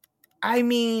I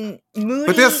mean,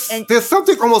 Moody. But there's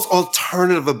something almost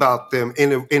alternative about them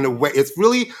in a way. It's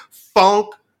really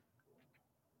funk.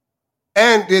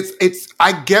 And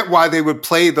I get why they would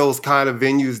play those kind of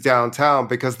venues downtown,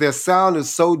 because their sound is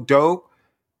so dope,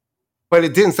 but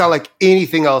it didn't sound like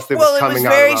anything else that was coming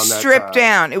out around that time. It was very stripped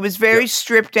down. It was very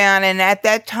stripped down. And at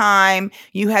that time,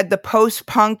 you had the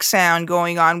post-punk sound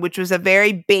going on, which was a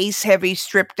very bass-heavy,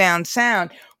 stripped-down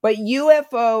sound. But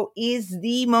UFO is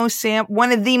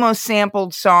one of the most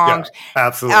sampled songs. Yeah,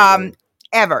 absolutely.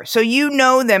 Ever. So you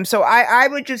know them. So I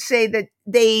would just say that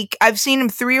I've seen them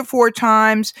 3 or 4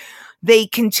 times. They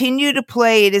continue to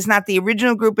play. It is not the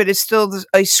original group. It is still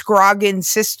a Scroggins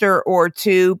sister or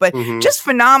two, but just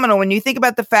phenomenal when you think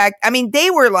about the fact. I mean,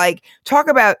 they were like, talk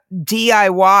about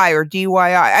DIY or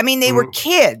DYI. I mean, they were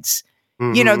kids.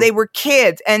 You know, they were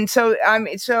kids. And so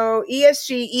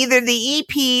ESG, either the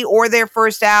EP or their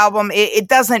first album, it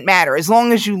doesn't matter as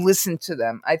long as you listen to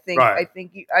them. I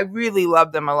really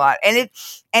love them a lot. And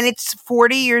it's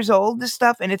 40 years old, this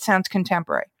stuff, and it sounds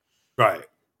contemporary. Right.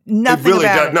 Nothing it really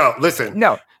about does. it. No, listen.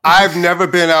 No. I've never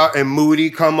been out and Moody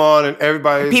come on and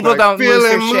everybody's people like, don't lose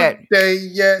their shit.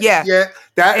 Yeah.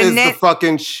 That is the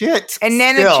fucking shit. And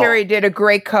Nana Cherry did a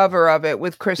great cover of it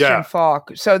with Christian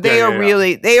Falk. So they are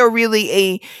really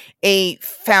a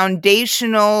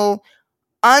foundational,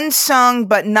 unsung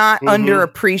but not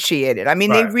underappreciated. I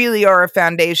mean, they really are a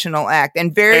foundational act,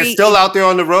 and still out there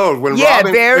on the road. When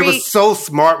Robin, it was so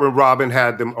smart when Robin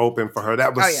had them open for her.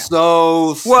 That was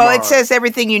so smart. Well, it says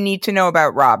everything you need to know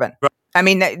about Robin. Right. I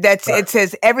mean, it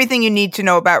says everything you need to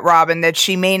know about Robin, that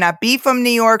she may not be from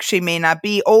New York. She may not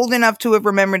be old enough to have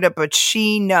remembered it, but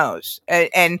she knows.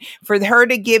 And for her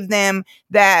to give them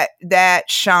that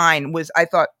shine was, I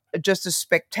thought, just a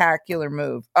spectacular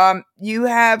move.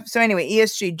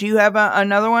 ESG, do you have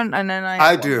another one? And then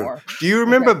I do. More. Do you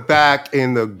remember back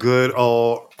in the good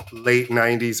old late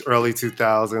 90s, early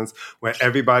 2000s, when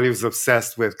everybody was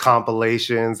obsessed with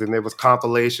compilations and there was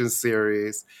compilation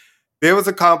series? There was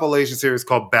a compilation series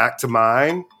called Back to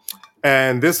Mine.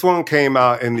 And this one came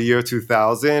out in the year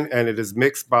 2000, and it is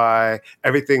mixed by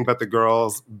Everything But the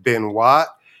Girls, Ben Watt.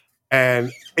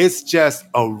 And it's just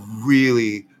a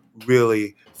really,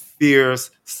 really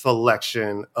fierce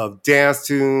selection of dance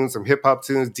tunes, some hip hop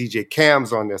tunes. DJ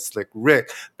Cam's on there, Slick Rick,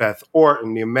 Beth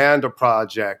Orton, The Amanda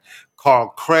Project, Carl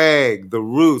Craig, The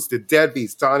Roots, The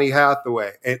Deadbeats, Donny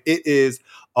Hathaway. And it is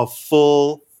a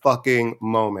full fucking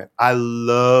moment. I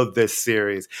love this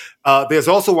series. There's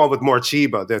also one with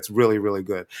Morchiba that's really, really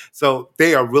good. So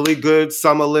they are really good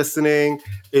summer listening.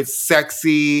 It's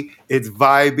sexy, it's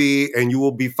vibey, and you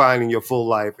will be finding your full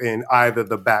life in either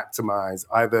the Back to Minds,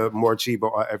 either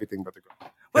Morchiba or Everything But the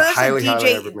Girl. Well,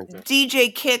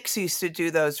 DJ Kicks used to do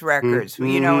those records,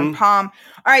 in Palm.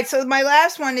 All right, so my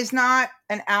last one is not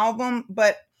an album,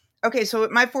 but okay, so at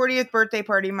my 40th birthday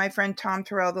party, my friend Tom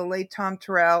Terrell, the late Tom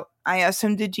Terrell, I asked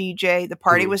him to DJ. The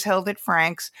party was held at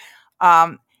Frank's.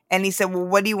 And he said, well,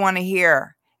 what do you want to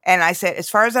hear? And I said, as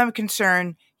far as I'm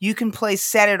concerned, you can play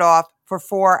Set It Off for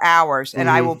 4 hours and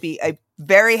I will be a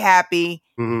very happy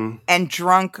and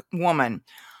drunk woman.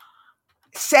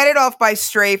 Set It Off by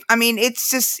Strafe. I mean, it's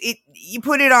just you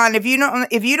put it on. If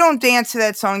you don't dance to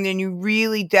that song, then you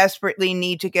really desperately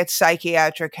need to get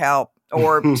psychiatric help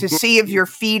or to see if your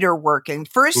feet are working.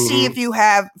 First, see if you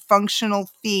have functional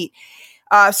feet.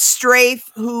 Strafe,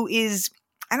 who is,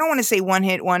 I don't want to say one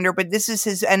hit wonder, but this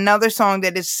is another song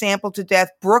that is sampled to death.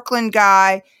 Brooklyn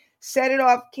guy. Set It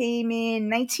Off came in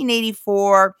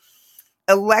 1984.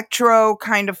 Electro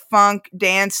kind of funk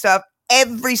dance stuff.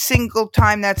 Every single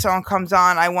time that song comes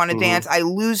on, I want to dance. I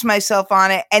lose myself on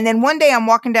it. And then one day I'm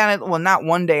walking down not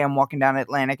one day I'm walking down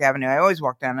Atlantic Avenue. I always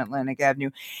walk down Atlantic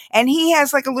Avenue. And he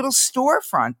has like a little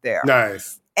storefront there.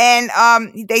 Nice. And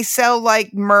they sell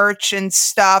like merch and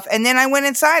stuff. And then I went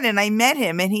inside and I met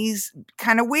him, and he's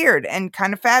kind of weird and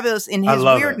kind of fabulous in his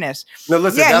weirdness. No,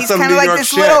 listen, that's he's kind of like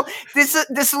shit.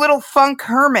 this little funk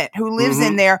hermit who lives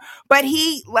in there. But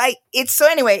so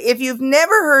anyway, if you've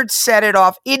never heard Set It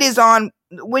Off, it is on,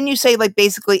 when you say like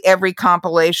basically every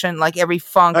compilation, like every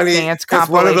funk dance compilation. It's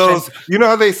one of those, you know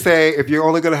how they say if you're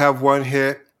only going to have one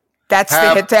hit, that's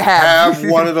the hit to have. Have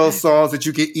one of those songs that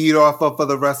you can eat off of for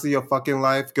the rest of your fucking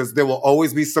life, because there will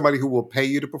always be somebody who will pay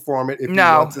you to perform it if you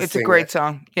want to sing it. It's a great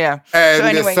song. Yeah.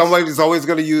 And there's somebody who's always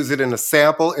going to use it in a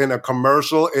sample, in a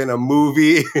commercial, in a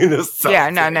movie, in a something. Yeah,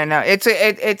 no.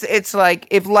 It's like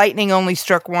if lightning only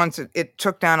struck once, it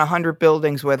took down 100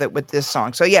 buildings with this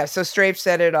song. So yeah, so Strafe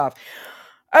Set It Off.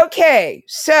 Okay,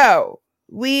 so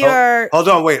we are... Hold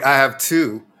on, wait. I have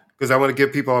two. Because I want to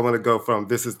give people, I want to go from,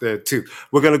 this is the two.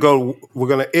 We're going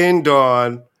to end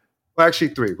on, well, actually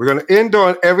three. We're going to end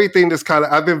on everything that's kind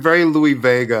of, I've been very Louis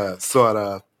Vega sort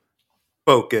of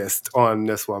focused on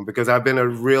this one, because I've been a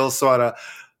real sort of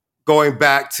going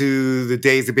back to the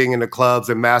days of being in the clubs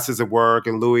and Masters at Work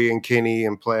and Louis and Kenny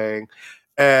and playing.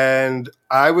 And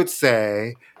I would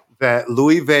say that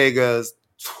Louis Vega's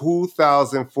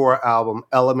 2004 album,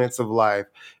 Elements of Life,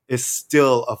 is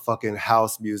still a fucking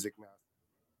house music master.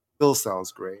 Still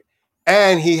sounds great.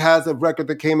 And he has a record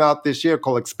that came out this year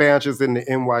called Expansions in the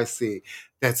NYC.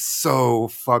 That's so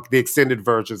the extended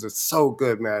versions are so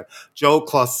good, man. Joe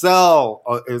Clausel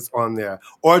is on there.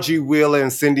 Orgy Wheeler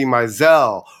and Cindy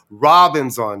Mizell.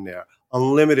 Robin's on there.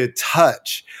 Unlimited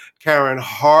Touch. Karen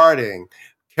Harding.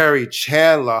 Carrie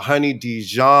Chandler. Honey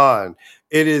Dijon.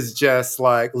 It is just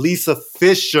like Lisa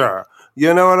Fisher.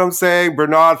 You know what I'm saying?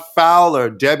 Bernard Fowler.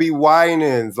 Debbie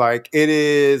Winans. Like, it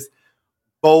is...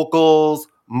 vocals,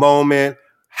 moment,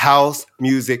 house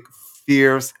music,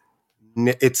 fierce.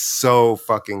 It's so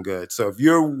fucking good. So if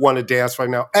you want to dance right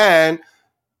now, and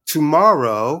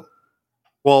tomorrow,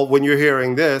 well, when you're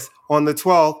hearing this, on the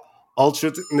 12th,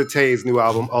 Ultra Nate's new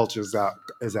album, Ultra,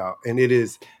 is out. And it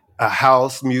is a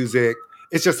house music.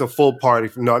 It's just a full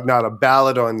party, not a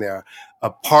ballad on there.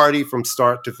 A party from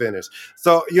start to finish.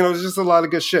 So, there's just a lot of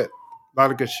good shit.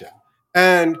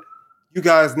 And you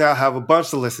guys now have a bunch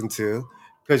to listen to.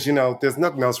 Because, there's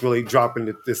nothing else really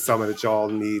dropping this summer that y'all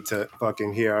need to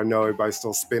fucking hear. I know everybody's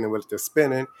still spinning what they're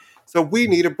spinning. So we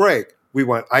need a break. We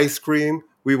want ice cream.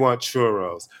 We want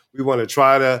churros. We want to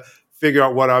try to figure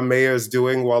out what our mayor's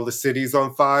doing while the city's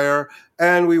on fire.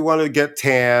 And we want to get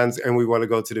tans, and we want to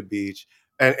go to the beach.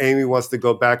 And Amy wants to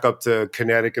go back up to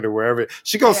Connecticut or wherever.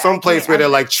 She goes someplace where there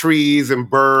are like trees and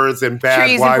birds and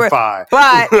bad Wi-Fi.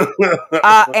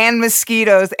 But, and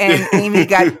mosquitoes, and Amy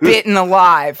got bitten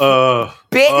alive.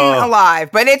 Alive.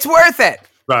 But it's worth it.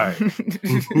 Right.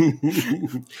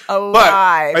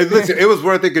 Alive. But listen, it was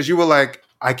worth it because you were like,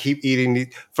 I keep eating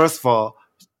these. First of all,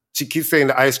 she keeps saying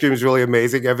the ice cream is really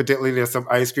amazing. Evidently, there's some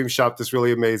ice cream shop that's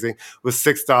really amazing with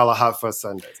 $6 Hot Fuzz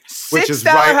Sundays, which is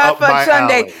right up my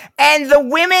alley. And the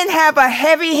women have a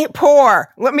heavy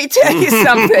pour. Let me tell you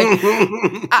something.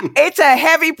 It's a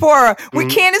heavy pour.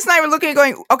 Candace and I were looking and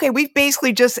going, okay, we've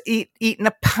basically just eaten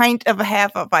a pint of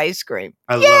half of ice cream.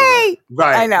 I love it.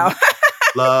 Right. I know.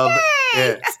 Love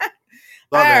it.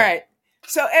 All right.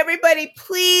 So everybody,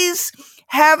 please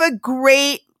have a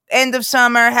great end of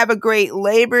summer. Have a great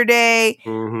Labor Day.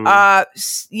 Try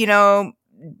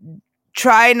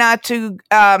not to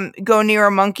go near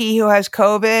a monkey who has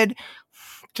COVID,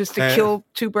 just to kill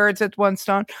two birds at one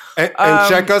stone. And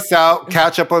check us out,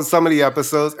 catch up on some of the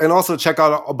episodes, and also check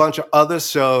out a bunch of other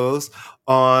shows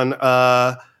on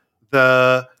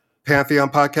the Pantheon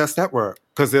Podcast Network,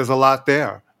 because there's a lot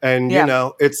there. And,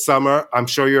 it's summer. I'm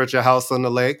sure you're at your house on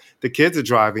the lake. The kids are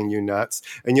driving you nuts.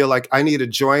 And you're like, I need a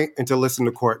joint and to listen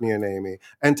to Courtney and Amy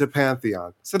and to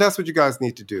Pantheon. So that's what you guys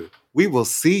need to do. We will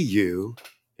see you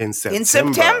in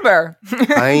September.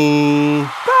 Bye.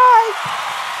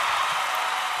 Bye.